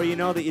before, you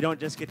know that you don't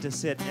just get to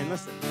sit and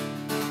listen.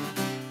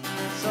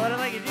 So what I'd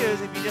like you to do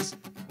is, if you just,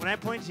 when I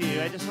point to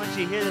you, I just want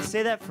you to hear this,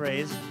 say that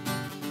phrase.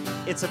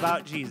 It's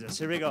about Jesus.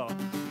 Here we go.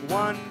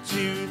 1,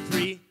 2,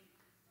 3.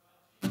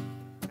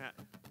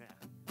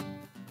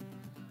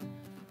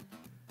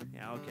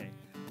 Yeah, okay.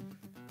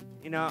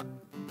 You know,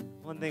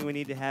 one thing we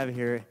need to have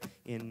here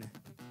in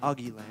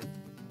Augie land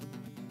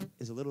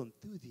is a little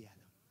enthusiasm.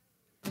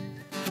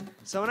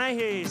 So when I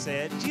hear you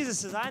say it, Jesus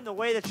says, I'm the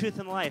way, the truth,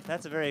 and the life.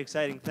 That's a very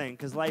exciting thing,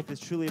 because life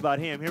is truly about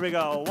him. Here we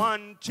go.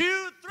 1,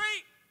 2, 3.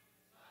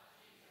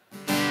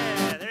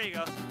 Yeah, there you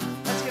go.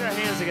 Let's get our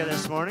hands together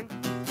this morning.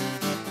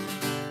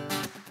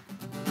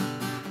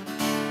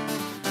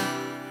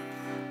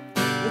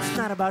 It's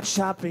not about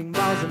shopping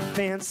malls and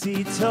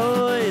fancy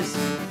toys.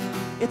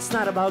 It's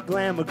not about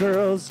glamour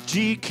girls,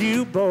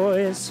 GQ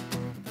boys.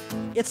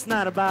 It's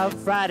not about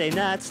Friday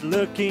nights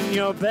looking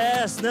your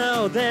best.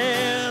 No,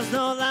 there's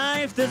no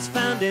life that's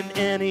found in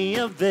any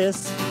of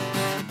this.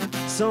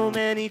 So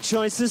many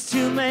choices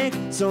to make,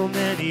 so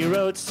many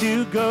roads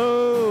to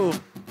go.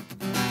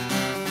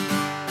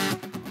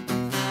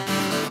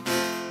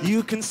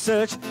 You can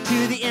search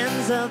to the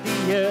ends of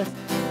the earth,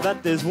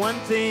 but there's one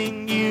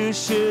thing you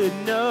should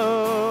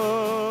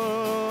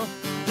know.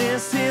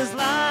 This is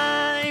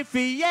life,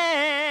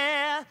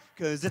 yeah.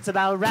 'Cause it's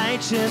about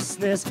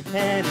righteousness,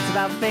 and it's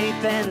about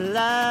faith and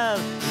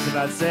love. It's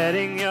about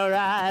setting your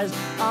eyes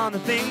on the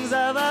things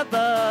of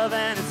above,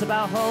 and it's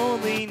about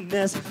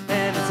holiness,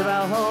 and it's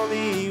about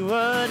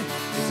Hollywood.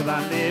 It's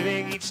about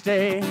living each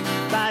day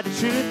by the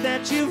truth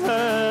that you've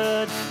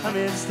heard.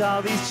 Amidst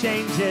all these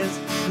changes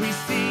we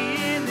see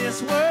in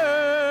this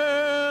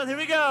world. Here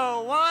we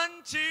go.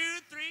 1, 2,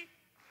 3.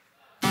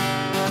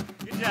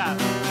 Good job.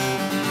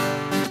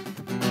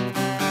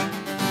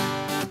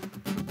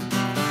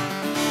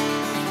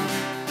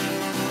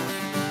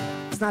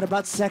 It's not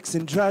about sex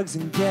and drugs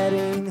and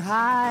getting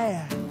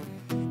high.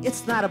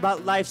 It's not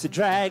about life's a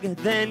drag,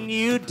 then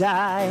you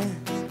die.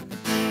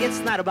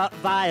 It's not about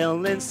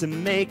violence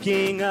and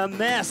making a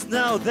mess.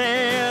 No,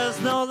 there's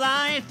no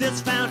life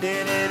that's found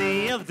in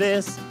any of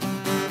this.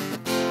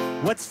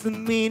 What's the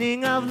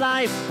meaning of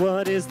life?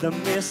 What is the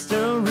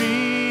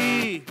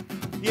mystery?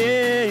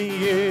 Yeah,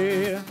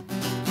 yeah.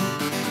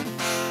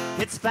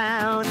 It's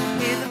found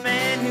in the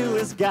man who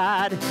is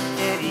God,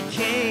 and he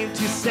came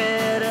to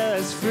set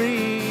us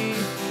free.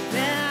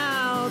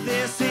 Now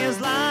this is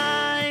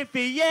life,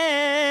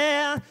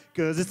 yeah.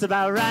 'Cause it's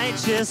about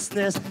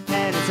righteousness,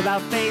 and it's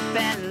about faith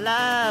and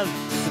love.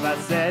 It's about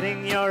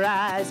setting your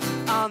eyes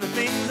on the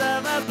things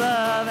of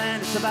above,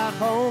 and it's about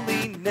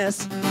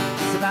holiness.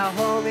 It's about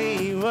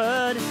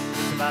Hollywood.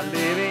 It's about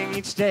living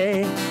each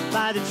day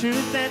by the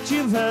truth that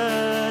you've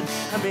heard.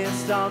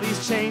 Amidst all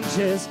these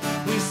changes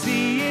we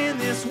see in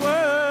this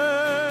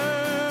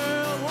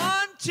world.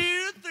 1,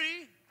 2,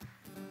 3.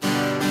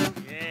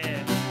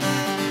 Yeah.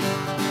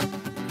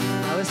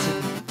 Now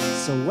listen.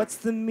 So what's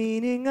the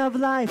meaning of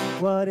life?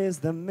 What is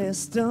the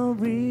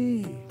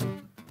mystery?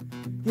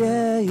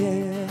 Yeah,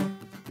 yeah.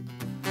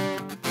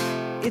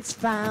 It's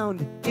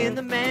found in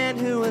the man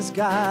who is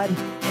God,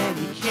 and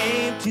he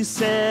came to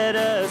set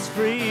us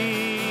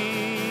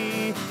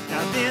free.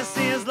 Now this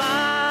is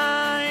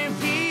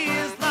life, he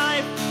is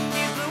life,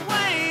 he's the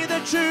way,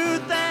 the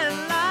truth,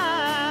 and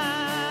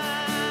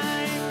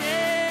life.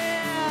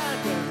 Yeah,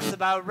 'cause it's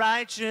about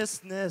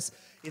righteousness.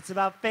 It's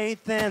about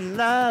faith and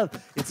love.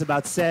 It's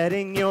about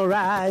setting your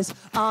eyes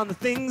on the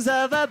things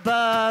of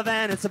above.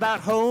 And it's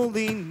about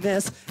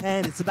holiness.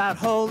 And it's about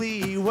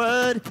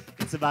Hollywood.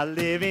 It's about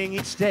living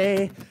each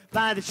day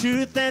by the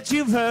truth that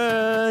you've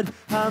heard.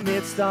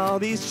 Amidst all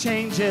these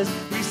changes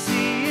we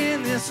see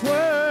in this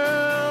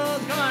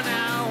world. Come on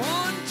now.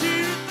 1,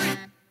 2, 3.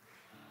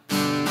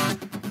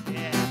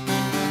 Yeah.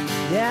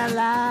 Yeah,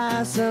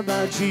 life's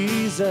about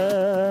Jesus.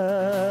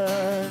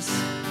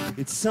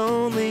 It's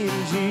only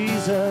in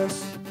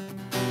Jesus.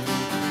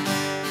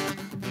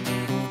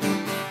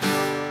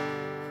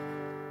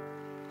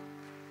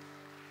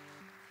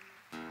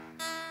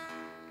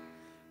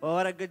 Well,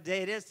 what a good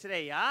day it is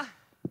today, yeah?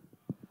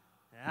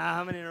 Yeah,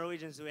 how many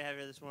Norwegians do we have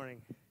here this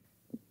morning?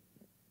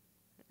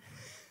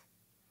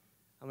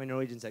 How many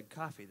Norwegians had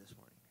coffee this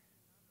morning?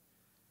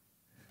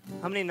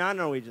 How many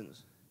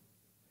non-Norwegians?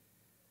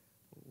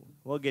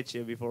 We'll get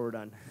you before we're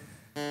done.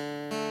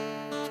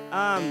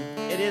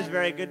 It is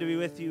very good to be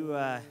with you.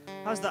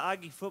 How's the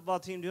Augie football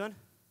team doing?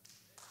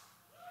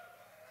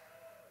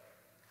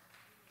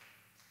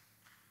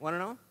 Want to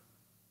know?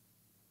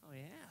 Oh,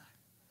 yeah.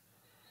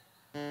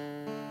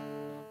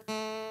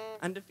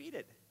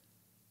 Undefeated.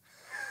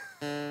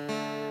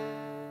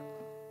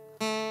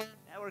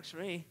 That works for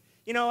me.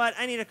 You know what?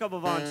 I need a couple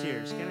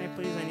volunteers. Can I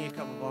please? I need a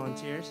couple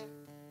volunteers.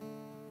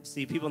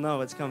 See, people know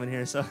what's coming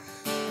here, so.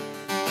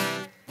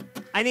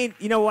 I need,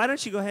 why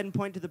don't you go ahead and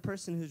point to the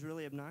person who's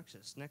really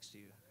obnoxious next to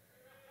you?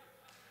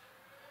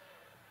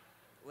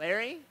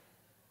 Larry?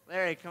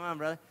 Larry, come on,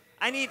 brother.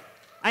 I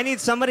need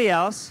somebody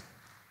else.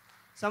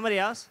 Somebody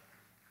else?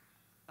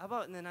 How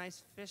about in the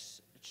nice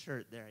fish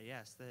shirt there?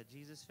 Yes, the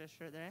Jesus fish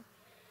shirt there.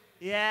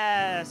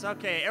 Yes,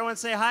 okay. Everyone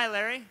say hi,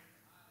 Larry.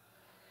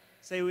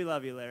 Say we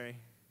love you, Larry.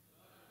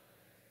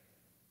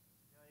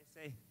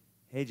 Say,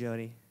 hey,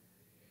 Jody.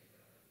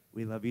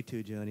 We love you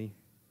too, Jody.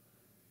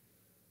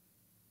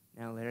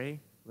 Now, Larry,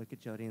 look at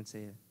Jody and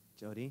say,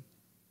 Jody,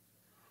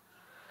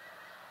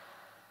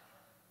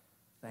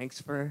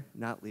 thanks for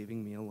not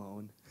leaving me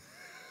alone.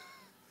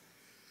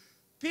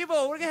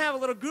 People, we're going to have a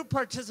little group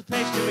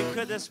participation if we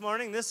could this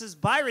morning. This is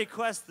by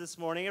request this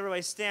morning.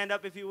 Everybody stand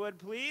up if you would,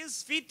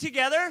 please. Feet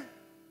together.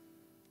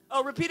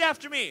 Oh, repeat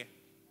after me.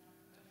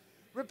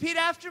 Repeat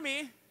after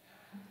me.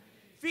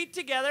 Feet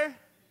together.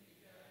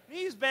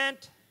 Knees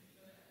bent.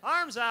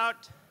 Arms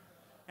out.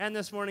 And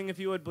this morning, if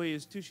you would,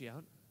 please, tushy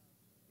out.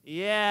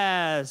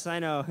 Yes, I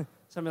know.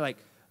 Somebody like,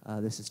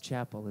 this is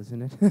chapel,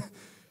 isn't it?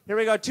 Here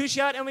we go.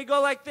 Tushy out, and we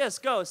go like this.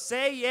 Go.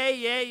 Say yay,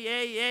 yay,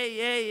 yay, yay,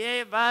 yay,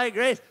 yay, by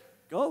grace.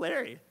 Go,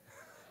 Larry.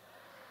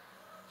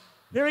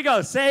 Here we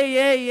go. Say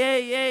yay,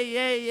 yay, yay,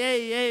 yay,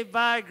 yay, yay,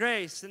 by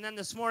grace. And then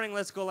this morning,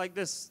 let's go like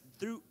this.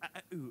 Through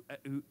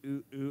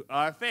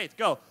our faith.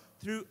 Go.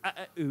 Through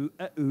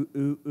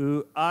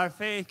our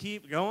faith.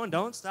 Keep going.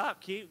 Don't stop.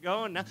 Keep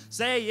going. Now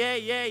say yay,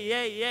 yay,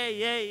 yay, yay,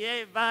 yay,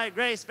 yay, by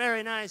grace.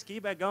 Very nice.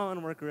 Keep it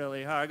going. Work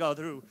really hard. Go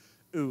through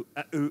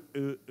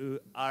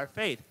our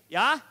faith.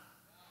 Yeah?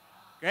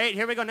 Great.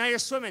 Here we go. Now you're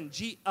swimming.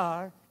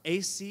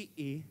 Grace.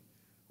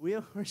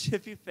 We'll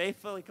worship you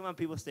faithfully. Come on,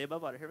 people, stay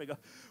above water. Here we go.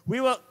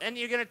 We will, and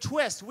you're going to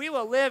twist. We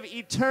will live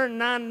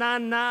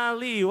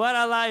eternally. What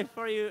a life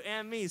for you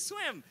and me.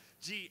 Swim.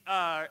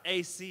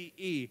 Grace.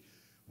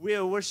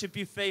 We'll worship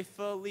you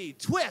faithfully.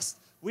 Twist.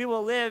 We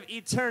will live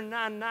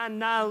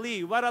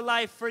eternally. What a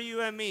life for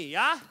you and me.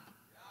 Yeah?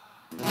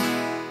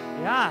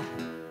 Yeah.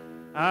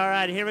 All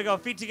right, here we go.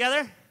 Feet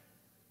together.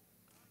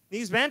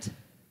 Knees bent.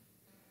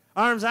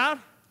 Arms out.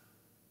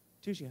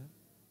 Tushy out.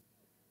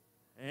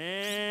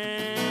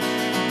 And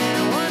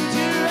 1, 2,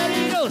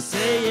 ready, go.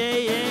 Say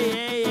yay, yay,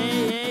 yay,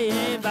 yay, yay,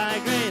 yay, by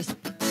grace.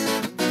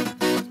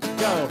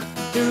 Go.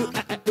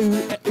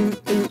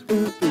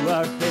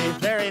 Our faith.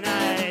 Very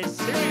nice.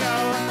 Here we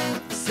go.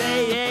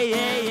 Say yay,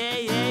 yay,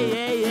 yay, yay,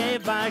 yay, yay,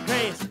 by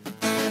grace.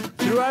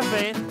 Through our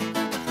faith.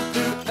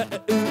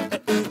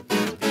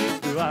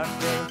 Through our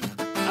faith.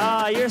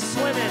 Ah, you're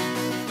swimming.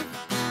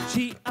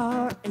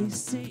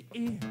 Grace.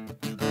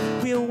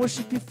 We'll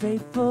worship you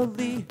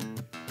faithfully.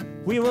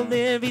 We will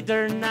live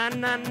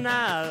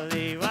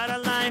eternally. What a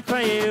life for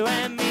you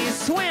and me.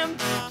 Swim.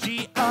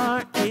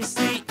 Grace.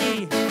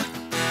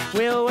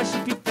 We'll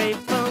worship you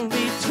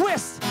faithfully.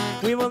 Twist.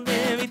 We will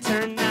live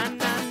eternally.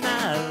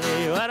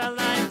 What a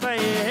life for you.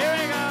 Here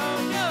we go.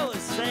 Go.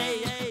 Say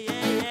yay,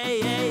 yay,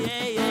 yay, yay,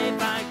 yay, yay,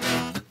 by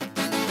grace.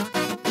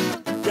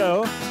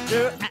 Go.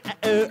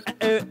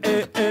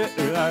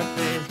 Our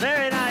faith.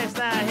 Very nice.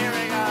 Now here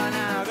we go.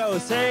 Now go.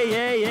 Say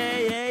yay,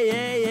 yay, yay,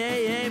 yay, yay,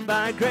 yay,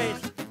 by grace.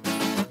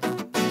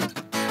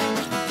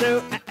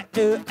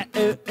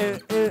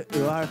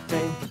 Our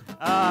faith.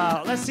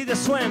 Let's see the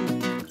swim.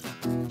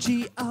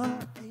 Grace.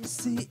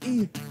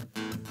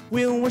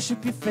 We'll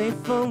worship you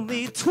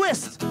faithfully.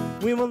 Twist.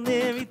 We will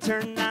live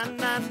eternally.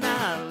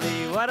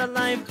 What a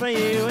life for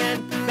you.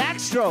 And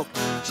backstroke.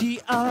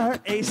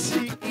 Grace.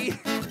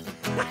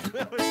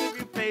 We'll worship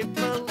you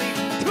faithfully.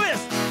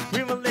 Twist.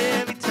 We will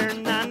live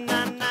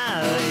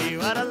eternally.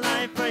 What a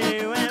life for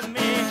you and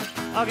me.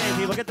 Okay,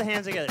 people, get the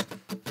hands together.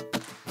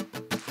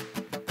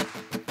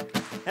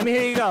 Let me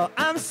hear you go.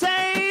 I'm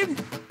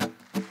saved.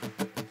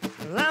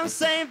 I'm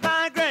saved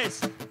by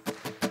grace.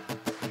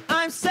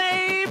 I'm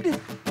saved.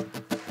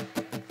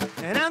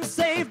 And I'm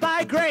saved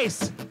by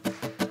grace.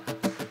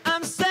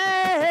 I'm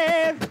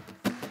saved.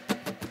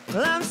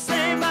 I'm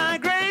saved by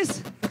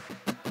grace.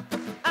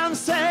 I'm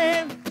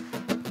saved.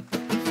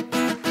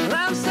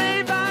 I'm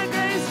saved by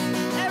grace.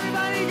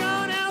 Everybody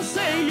go now.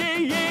 Say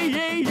yay, yay,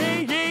 yay,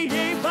 yay, yay,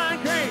 yay, by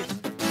grace.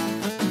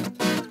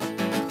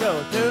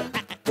 Go through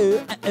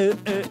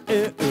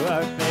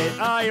our faith.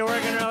 Oh, you're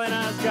working really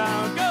nice.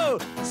 Go.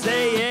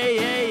 Say yay,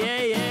 yay,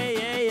 yay, yay,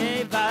 yay,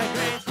 yay, by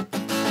grace.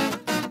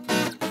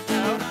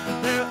 Go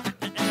through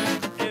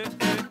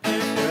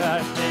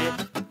our faith.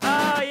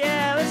 Oh,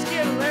 yeah, let's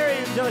give Larry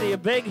and Jody a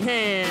big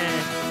hand.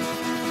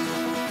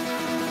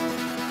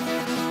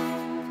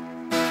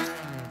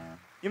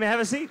 You may have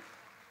a seat.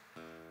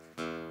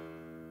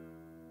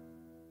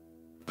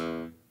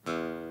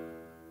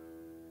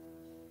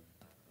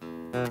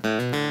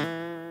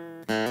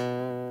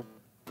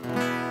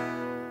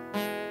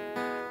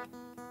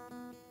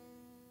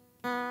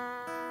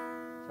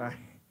 Sorry.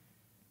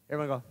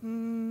 Everyone go,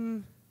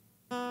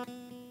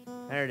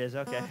 There it is,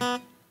 okay.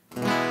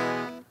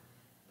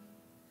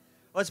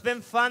 Well, it's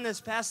been fun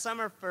this past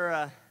summer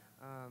for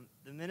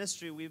the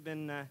ministry. We've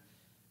been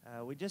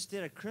We just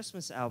did a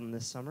Christmas album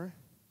this summer,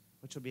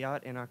 which will be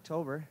out in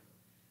October.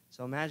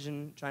 So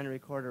imagine trying to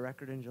record a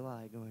record in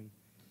July going,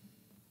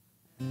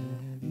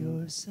 have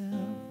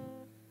yourself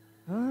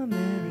a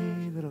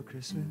merry little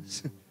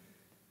Christmas.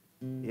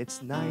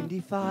 It's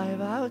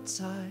 95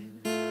 outside.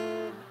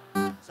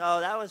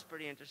 So that was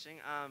pretty interesting.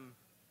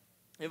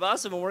 We've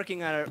also been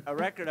working on a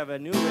record of a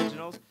new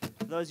originals.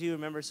 For those of you who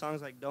remember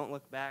songs like Don't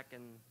Look Back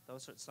and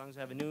those sorts of songs,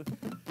 we have a new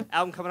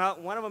album coming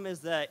out. One of them is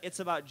the It's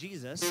About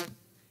Jesus.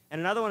 And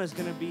another one is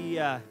going to be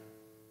a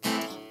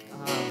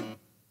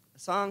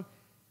song,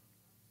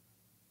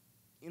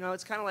 you know,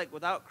 it's kind of like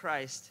without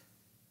Christ,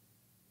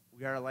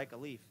 we are like a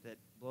leaf that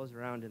blows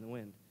around in the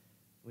wind.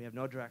 We have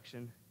no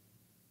direction.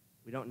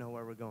 We don't know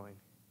where we're going.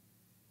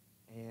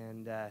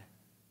 And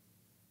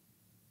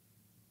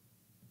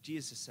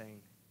Jesus is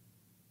saying,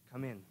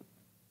 come in.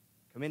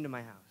 Come into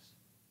my house.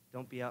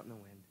 Don't be out in the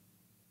wind.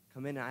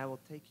 Come in and I will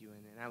take you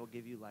in and I will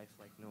give you life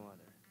like no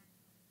other.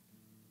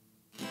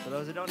 For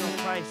those that don't know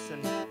Christ,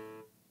 and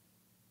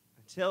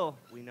until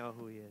we know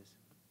who he is,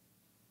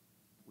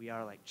 we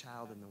are like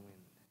child in the wind.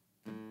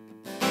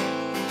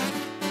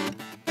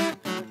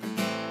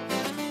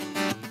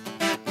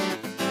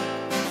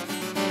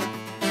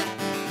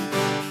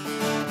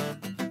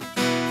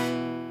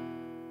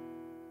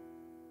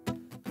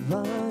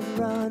 Run,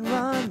 run,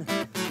 run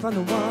from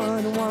the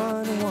one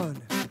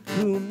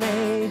who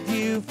made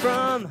you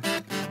from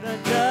the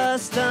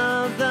dust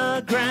of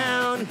the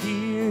ground.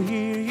 Here,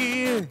 here,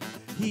 here,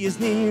 he is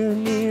near,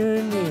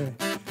 near, near.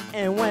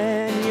 And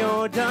when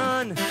you're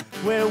done,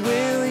 where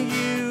will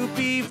you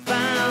be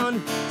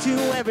found? To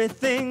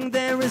everything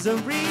there is a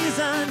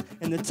reason,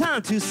 and the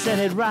time to set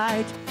it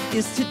right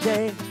is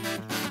today.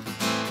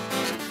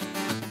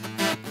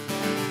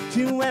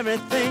 To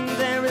everything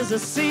there is a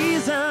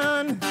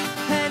season,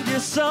 and your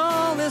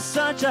soul is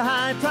such a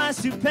high price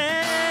to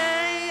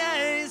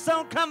pay.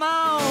 So come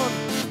on,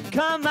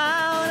 come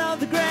out of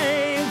the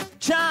grave,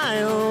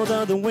 child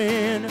of the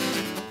wind.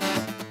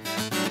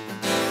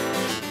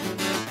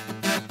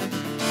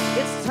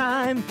 It's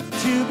time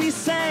to be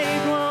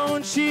saved,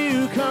 won't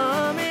you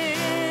come in?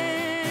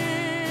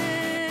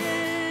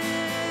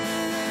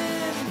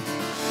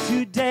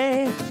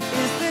 Today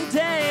is the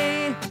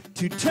day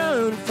to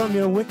turn from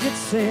your wicked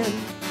sin.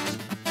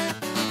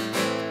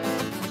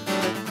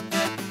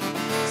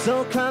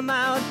 So come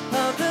out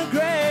of the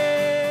grave,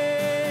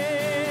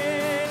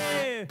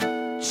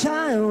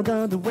 child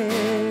of the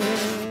wind.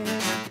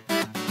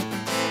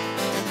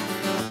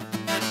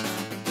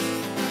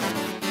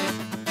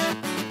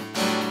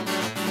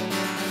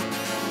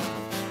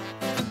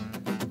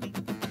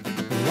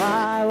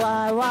 Why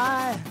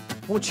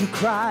won't you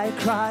cry,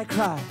 cry,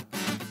 cry?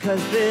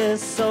 'Cause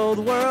this old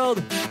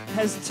world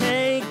has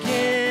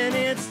taken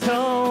its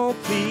toll.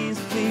 Please,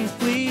 please,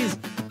 please,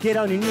 get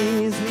on your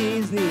knees,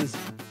 knees, knees,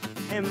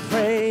 and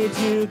pray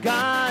to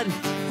God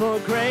for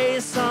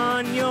grace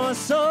on your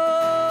soul.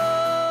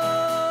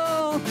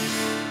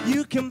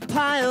 You can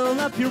pile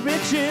up your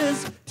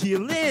riches till you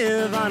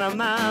live on a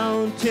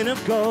mountain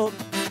of gold.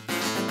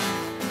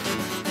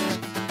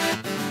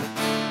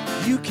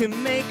 You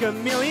can make a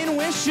million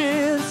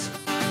wishes,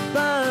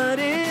 but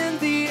in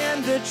the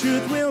end the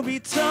truth will be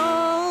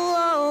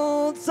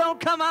told. So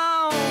come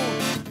on,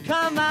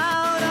 come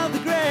out of the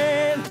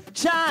grave,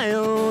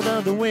 child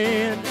of the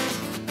wind.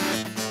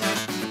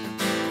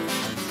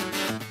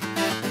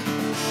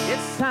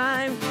 It's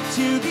time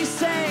to be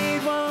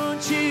saved,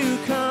 won't you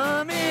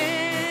come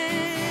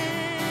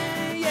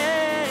in?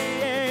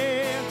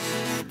 Yeah.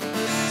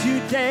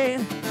 Today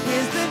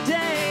is the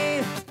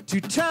day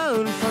to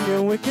turn from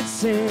your wicked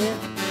sin.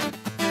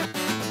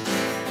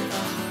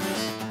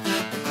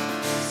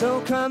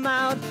 So come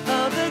out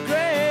of the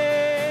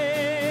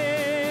grave,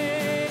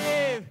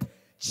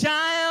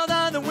 child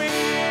of the wind.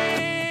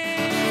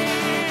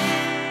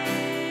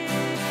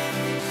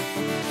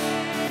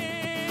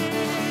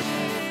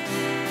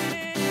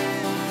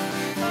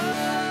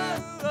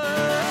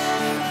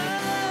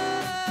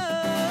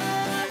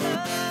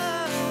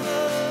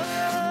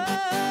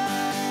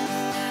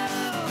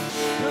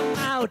 Come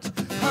out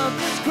of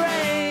this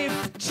grave,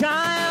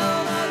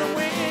 child of the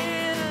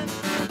wind.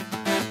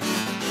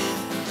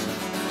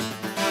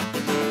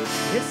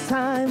 It's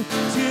time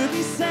to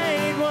be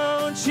saved,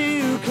 won't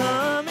you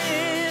come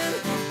in?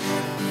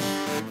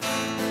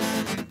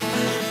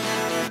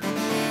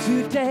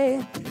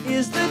 Today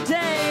is the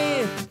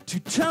day to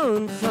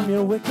turn from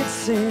your wicked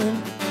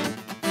sin.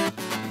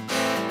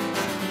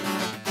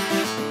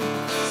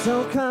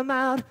 So come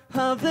out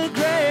of the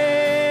grave,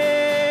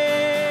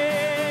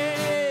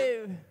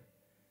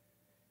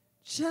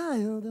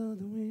 child of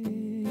the wind.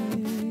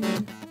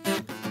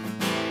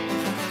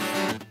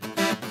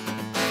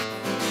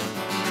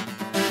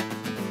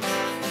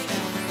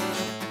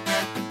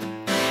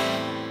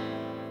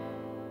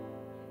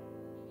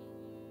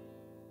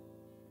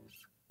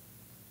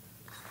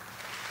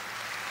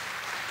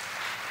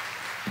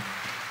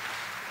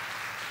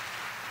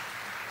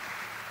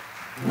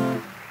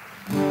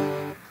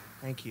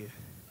 Thank you.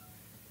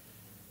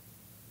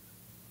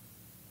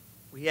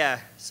 We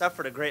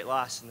suffered a great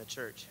loss in the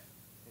church,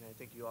 and I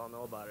think you all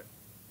know about it.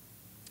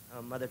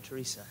 Mother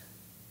Teresa.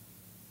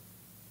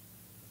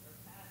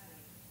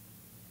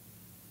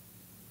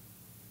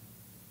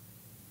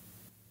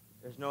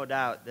 There's no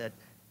doubt that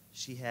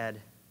she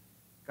had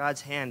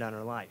God's hand on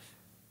her life.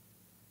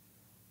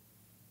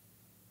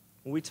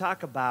 When we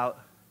talk about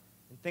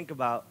and think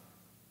about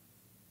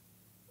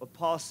what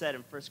Paul said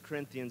in 1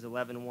 Corinthians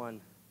 11:1,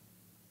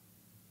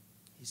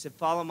 he said,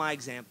 "Follow my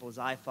example as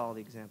I follow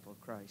the example of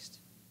Christ."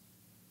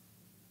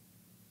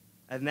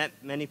 I've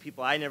met many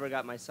people. I never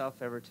got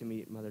myself ever to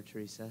meet Mother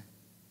Teresa,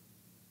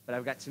 but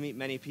I've got to meet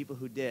many people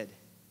who did.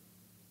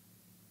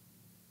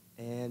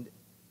 And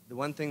the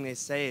one thing they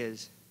say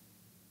is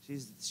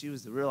she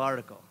was the real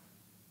article.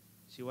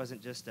 She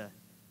wasn't just a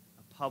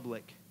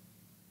public,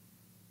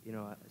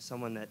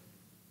 someone that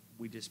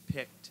we just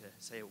picked to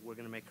say we're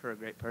going to make her a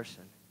great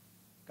person.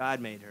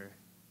 God made her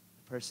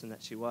the person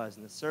that she was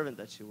and the servant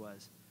that she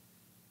was.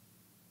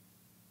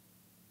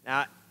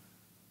 Now,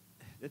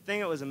 the thing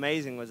that was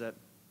amazing was an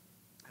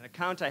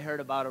account I heard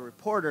about a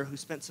reporter who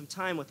spent some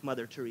time with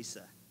Mother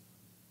Teresa.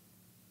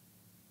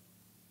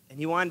 And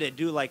he wanted to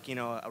do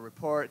a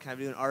report, kind of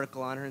do an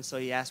article on her, and so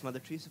he asked Mother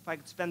Teresa if I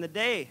could spend the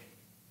day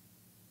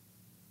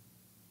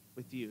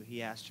with you.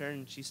 He asked her,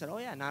 and she said, "Oh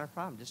yeah, not a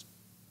problem. Just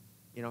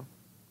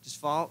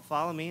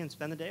follow me and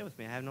spend the day with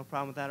me. I have no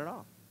problem with that at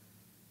all."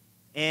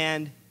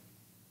 And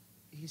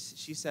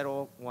she said,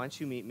 "Well, why don't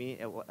you meet me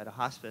at a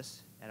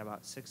hospice at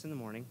about 6 in the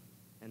morning,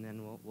 and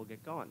then we'll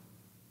get going."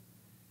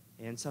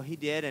 And so he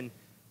did, and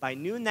by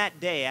noon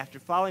that day, after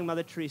following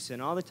Mother Teresa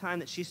and all the time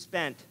that she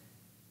spent,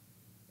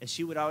 as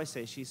she would always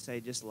say, she'd say,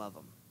 "Just love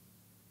him.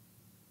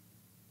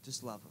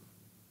 Just love him."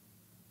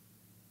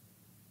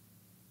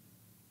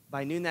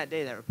 By noon that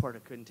day, that reporter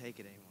couldn't take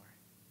it anymore.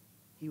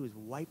 He was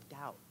wiped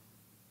out.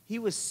 He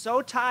was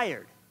so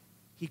tired,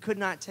 he could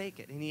not take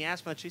it. And he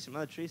asked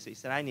Mother Teresa, he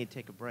said, "I need to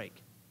take a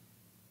break."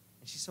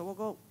 And she said,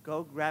 "Well,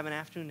 go grab an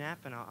afternoon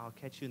nap, and I'll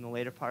catch you in the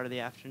later part of the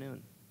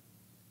afternoon."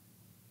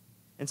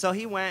 And so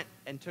he went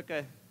and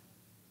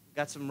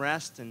got some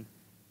rest and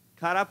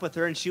caught up with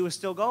her, and she was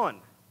still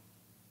going.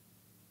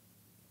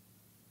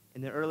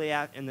 In the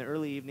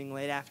early evening,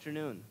 late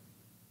afternoon.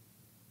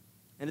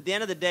 And at the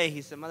end of the day,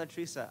 he said, "Mother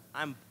Teresa,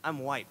 I'm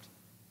wiped.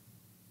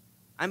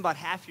 I'm about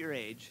half your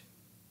age,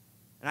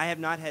 and I have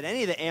not had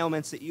any of the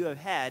ailments that you have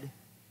had."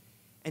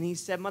 And he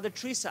said, "Mother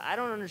Teresa, I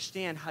don't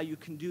understand how you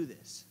can do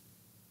this.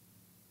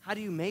 How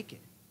do you make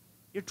it?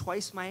 You're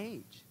twice my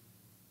age.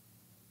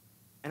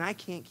 And I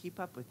can't keep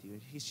up with you."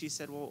 And she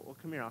said, well,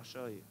 come here, I'll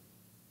show you.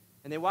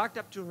 And they walked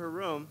up to her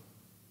room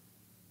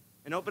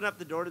and opened up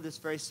the door to this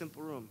very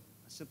simple room.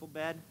 A simple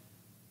bed,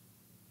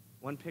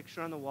 one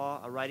picture on the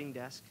wall, a writing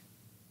desk.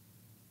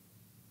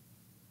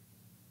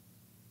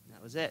 And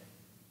that was it.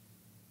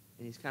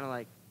 And he's kind of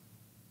like,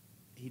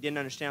 he didn't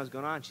understand what was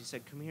going on. She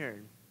said, "Come here."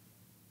 And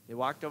they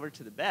walked over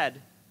to the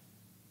bed.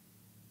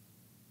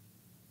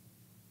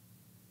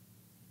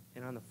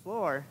 And on the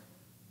floor,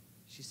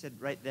 she said,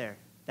 "Right there,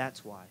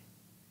 that's why."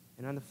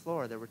 And on the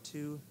floor, there were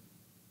 2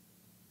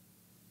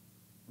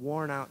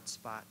 worn-out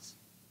spots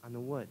on the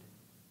wood,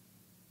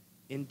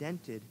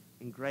 indented,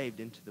 engraved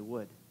into the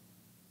wood.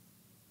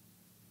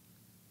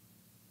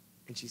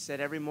 And she said,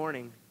 "Every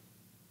morning,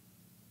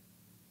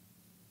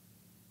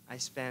 I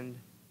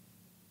spend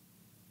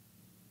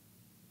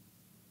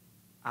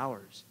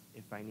hours,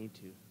 if I need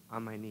to,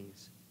 on my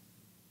knees.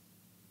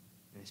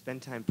 And I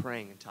spend time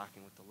praying and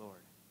talking with the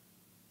Lord."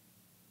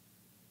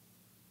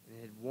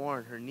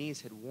 And her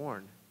knees had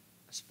worn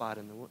a spot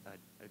in the wood,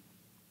 an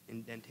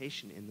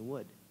indentation in the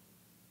wood.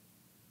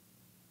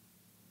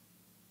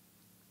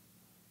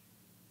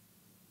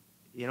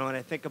 When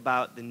I think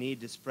about the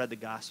need to spread the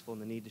gospel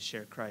and the need to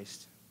share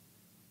Christ,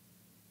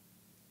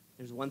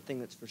 there's one thing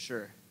that's for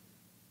sure.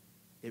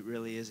 It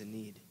really is a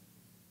need.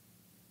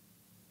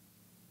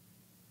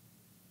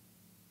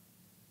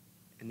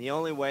 And the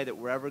only way that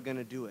we're ever going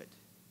to do it,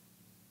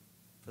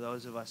 for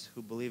those of us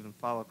who believe and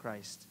follow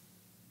Christ,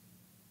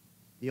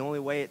 the only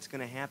way it's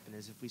going to happen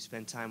is if we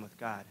spend time with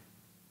God.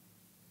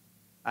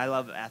 I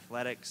love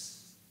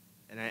athletics,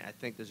 and I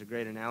think there's a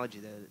great analogy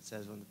there that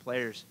says when the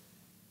players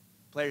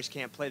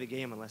can't play the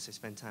game unless they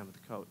spend time with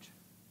the coach.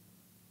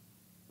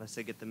 Unless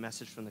they get the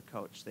message from the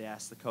coach. They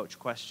ask the coach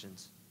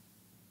questions.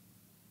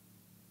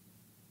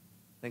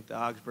 I think the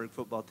Augsburg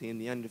football team,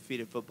 the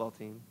undefeated football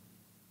team,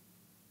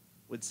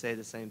 would say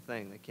the same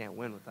thing. They can't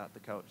win without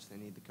the coach. They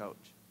need the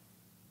coach.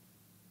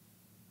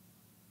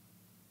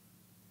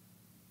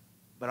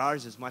 But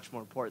ours is much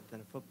more important than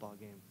a football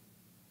game.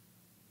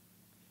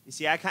 You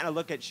see, I kind of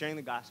look at sharing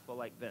the gospel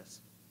like this.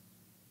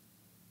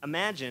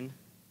 Imagine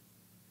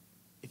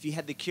if you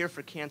had the cure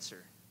for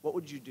cancer. What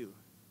would you do?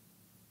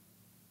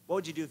 What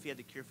would you do if you had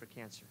the cure for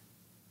cancer?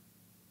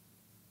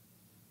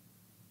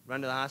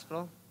 Run to the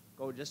hospital?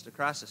 Go just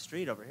across the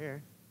street over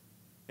here.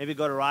 Maybe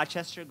go to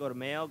Rochester, go to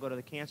Mayo, go to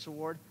the cancer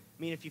ward.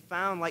 I mean, if you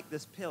found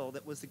this pill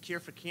that was the cure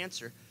for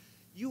cancer,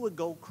 you would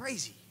go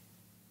crazy.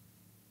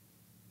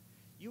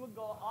 You would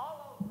go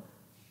all over. You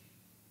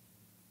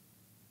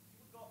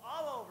would go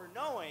all over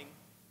knowing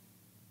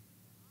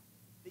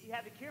you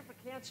have the cure for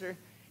cancer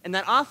and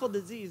that awful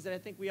disease that I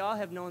think we all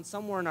have known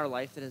somewhere in our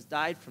life that has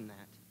died from that.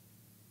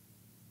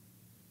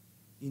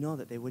 You know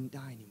that they wouldn't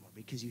die anymore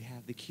because you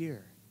have the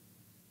cure.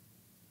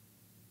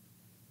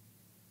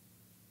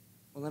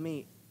 Well, let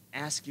me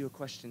ask you a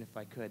question if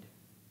I could.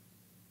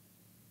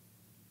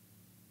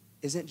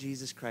 Isn't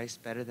Jesus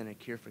Christ better than a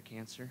cure for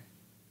cancer?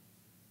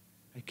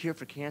 A cure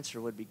for cancer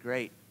would be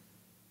great,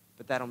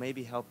 but that'll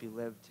maybe help you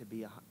live to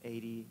be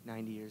 80,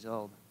 90 years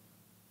old.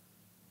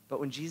 But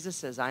when Jesus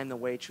says, I am the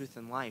way, truth,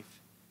 and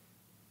life,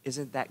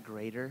 isn't that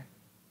greater?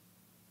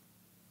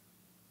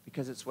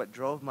 Because it's what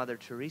drove Mother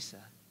Teresa.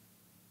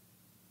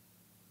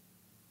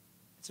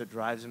 It's what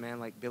drives a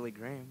man like Billy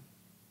Graham.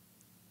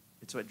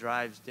 It's what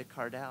drives Dick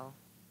Cardell,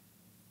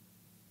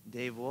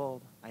 Dave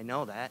Wold. I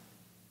know that.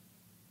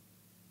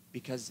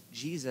 Because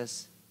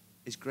Jesus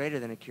is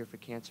greater than a cure for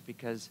cancer,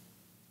 because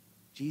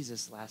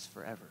Jesus lasts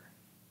forever,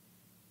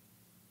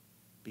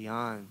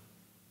 beyond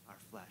our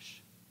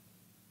flesh.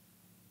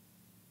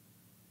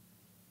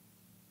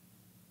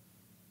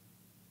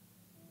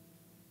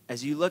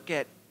 As you look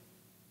at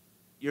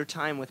your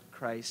time with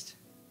Christ,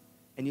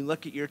 and you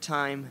look at your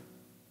time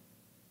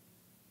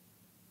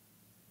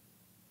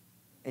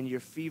and your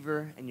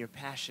fever and your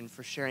passion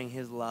for sharing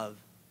his love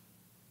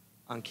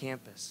on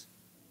campus,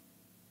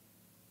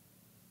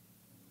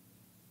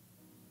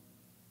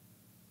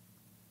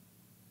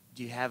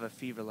 do you have a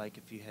fever like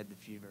if you had the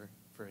fever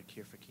for a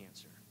cure for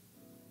cancer?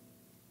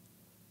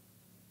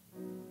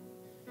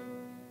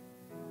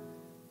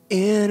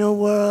 In a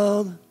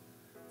world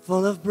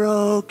full of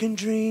broken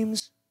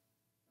dreams,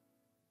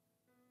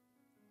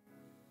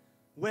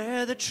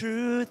 where the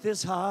truth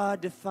is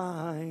hard to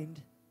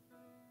find,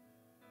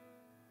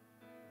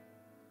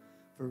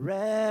 for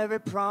every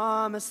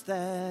promise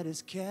that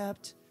is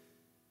kept,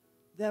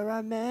 there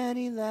are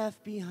many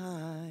left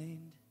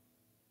behind.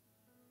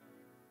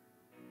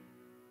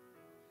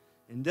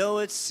 And though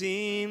it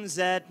seems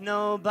that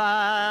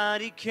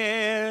nobody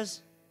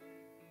cares,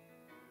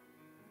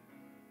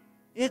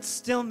 it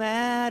still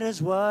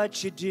matters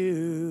what you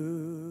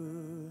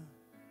do.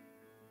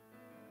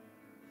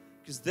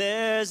 'Cause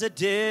there's a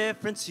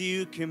difference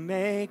you can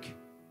make,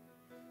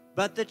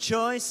 but the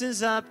choice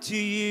is up to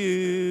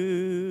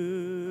you.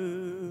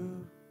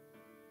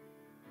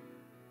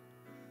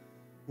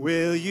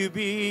 Will you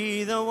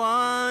be the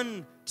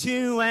one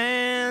to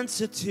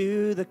answer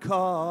to the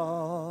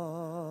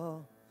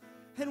call?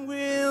 And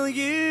will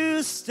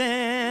you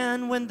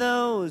stand when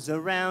those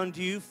around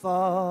you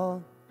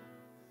fall?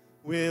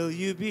 Will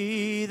you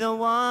be the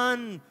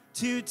one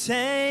to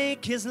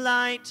take his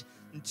light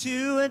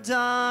into a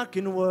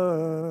darkened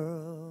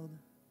world?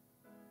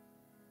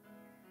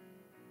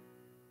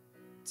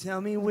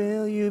 Tell me,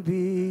 will you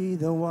be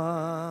the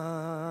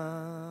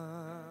one?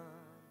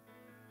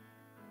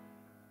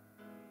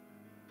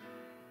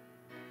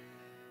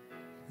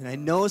 And I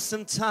know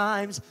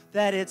sometimes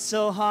that it's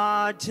so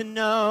hard to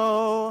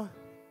know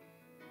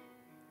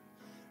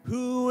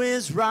who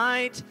is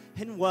right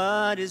and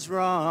what is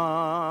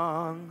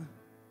wrong.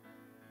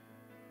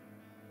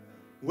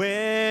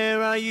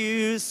 Where are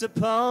you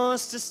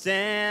supposed to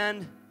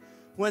stand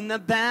when the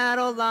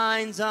battle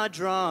lines are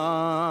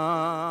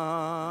drawn?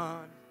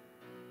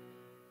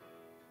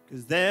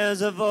 'Cause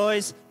there's a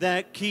voice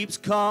that keeps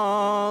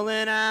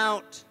calling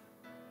out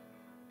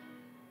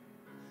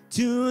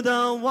to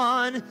the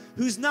one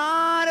who's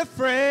not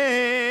afraid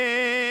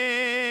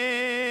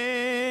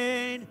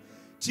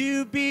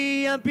to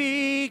be a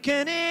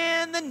beacon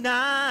in the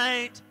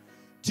night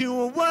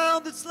to a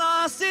world that's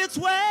lost its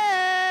way.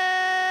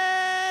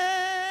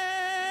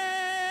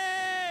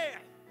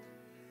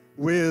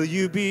 Will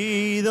you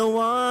be the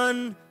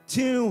one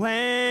to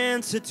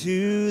answer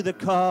to the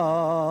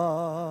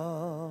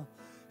call?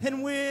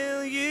 And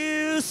will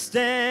you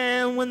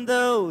stand when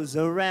those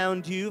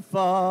around you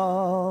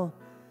fall?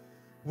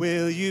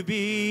 Will you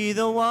be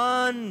the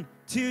one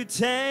to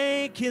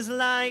take his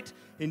light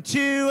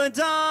into a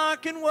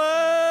darkened world?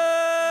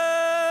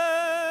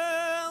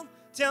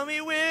 Tell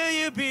me, will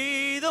you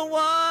be the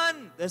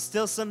one? There's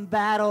still some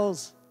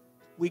battles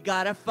we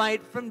gotta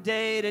fight from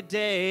day to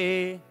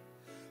day,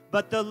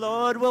 but the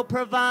Lord will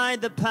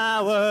provide the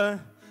power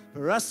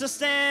for us to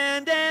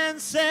stand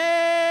and say,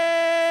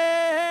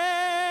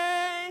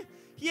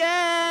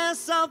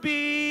 yes, I'll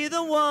be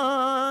the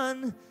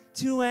one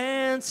to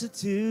answer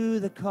to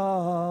the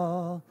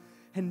call,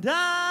 and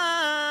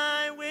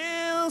I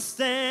will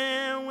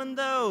stand when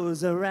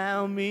those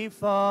around me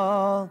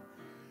fall.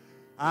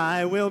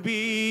 I will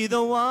be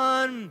the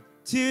one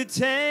to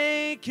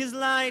take his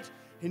light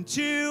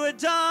into a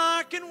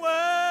darkened world.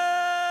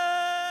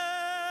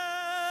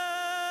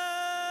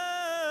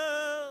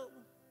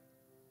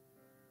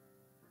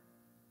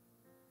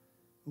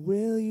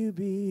 Will you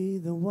be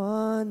the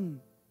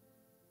one?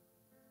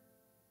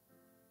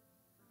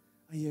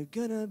 Are you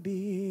gonna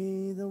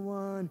be the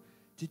one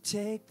to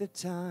take the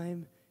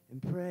time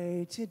and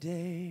pray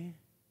today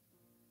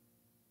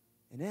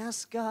and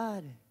ask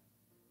God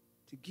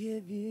to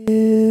give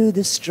you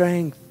the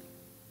strength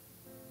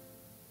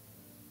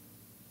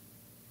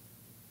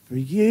for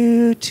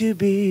you to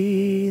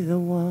be the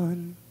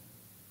one.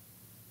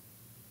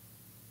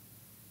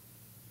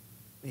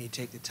 May you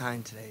take the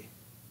time today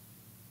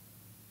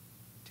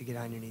to get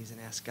on your knees and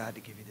ask God to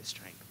give you the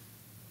strength.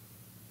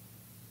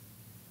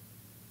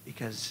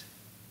 Because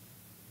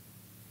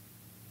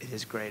it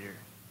is greater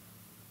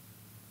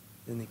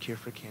than the cure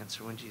for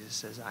cancer when Jesus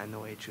says, I am the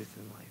way, truth,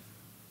 and life.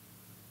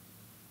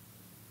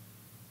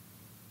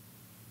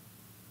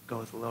 Go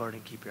with the Lord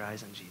and keep your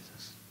eyes on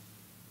Jesus.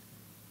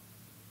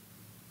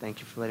 Thank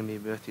you for letting me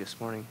be with you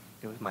this morning.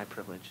 It was my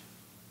privilege.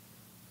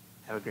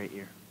 Have a great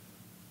year.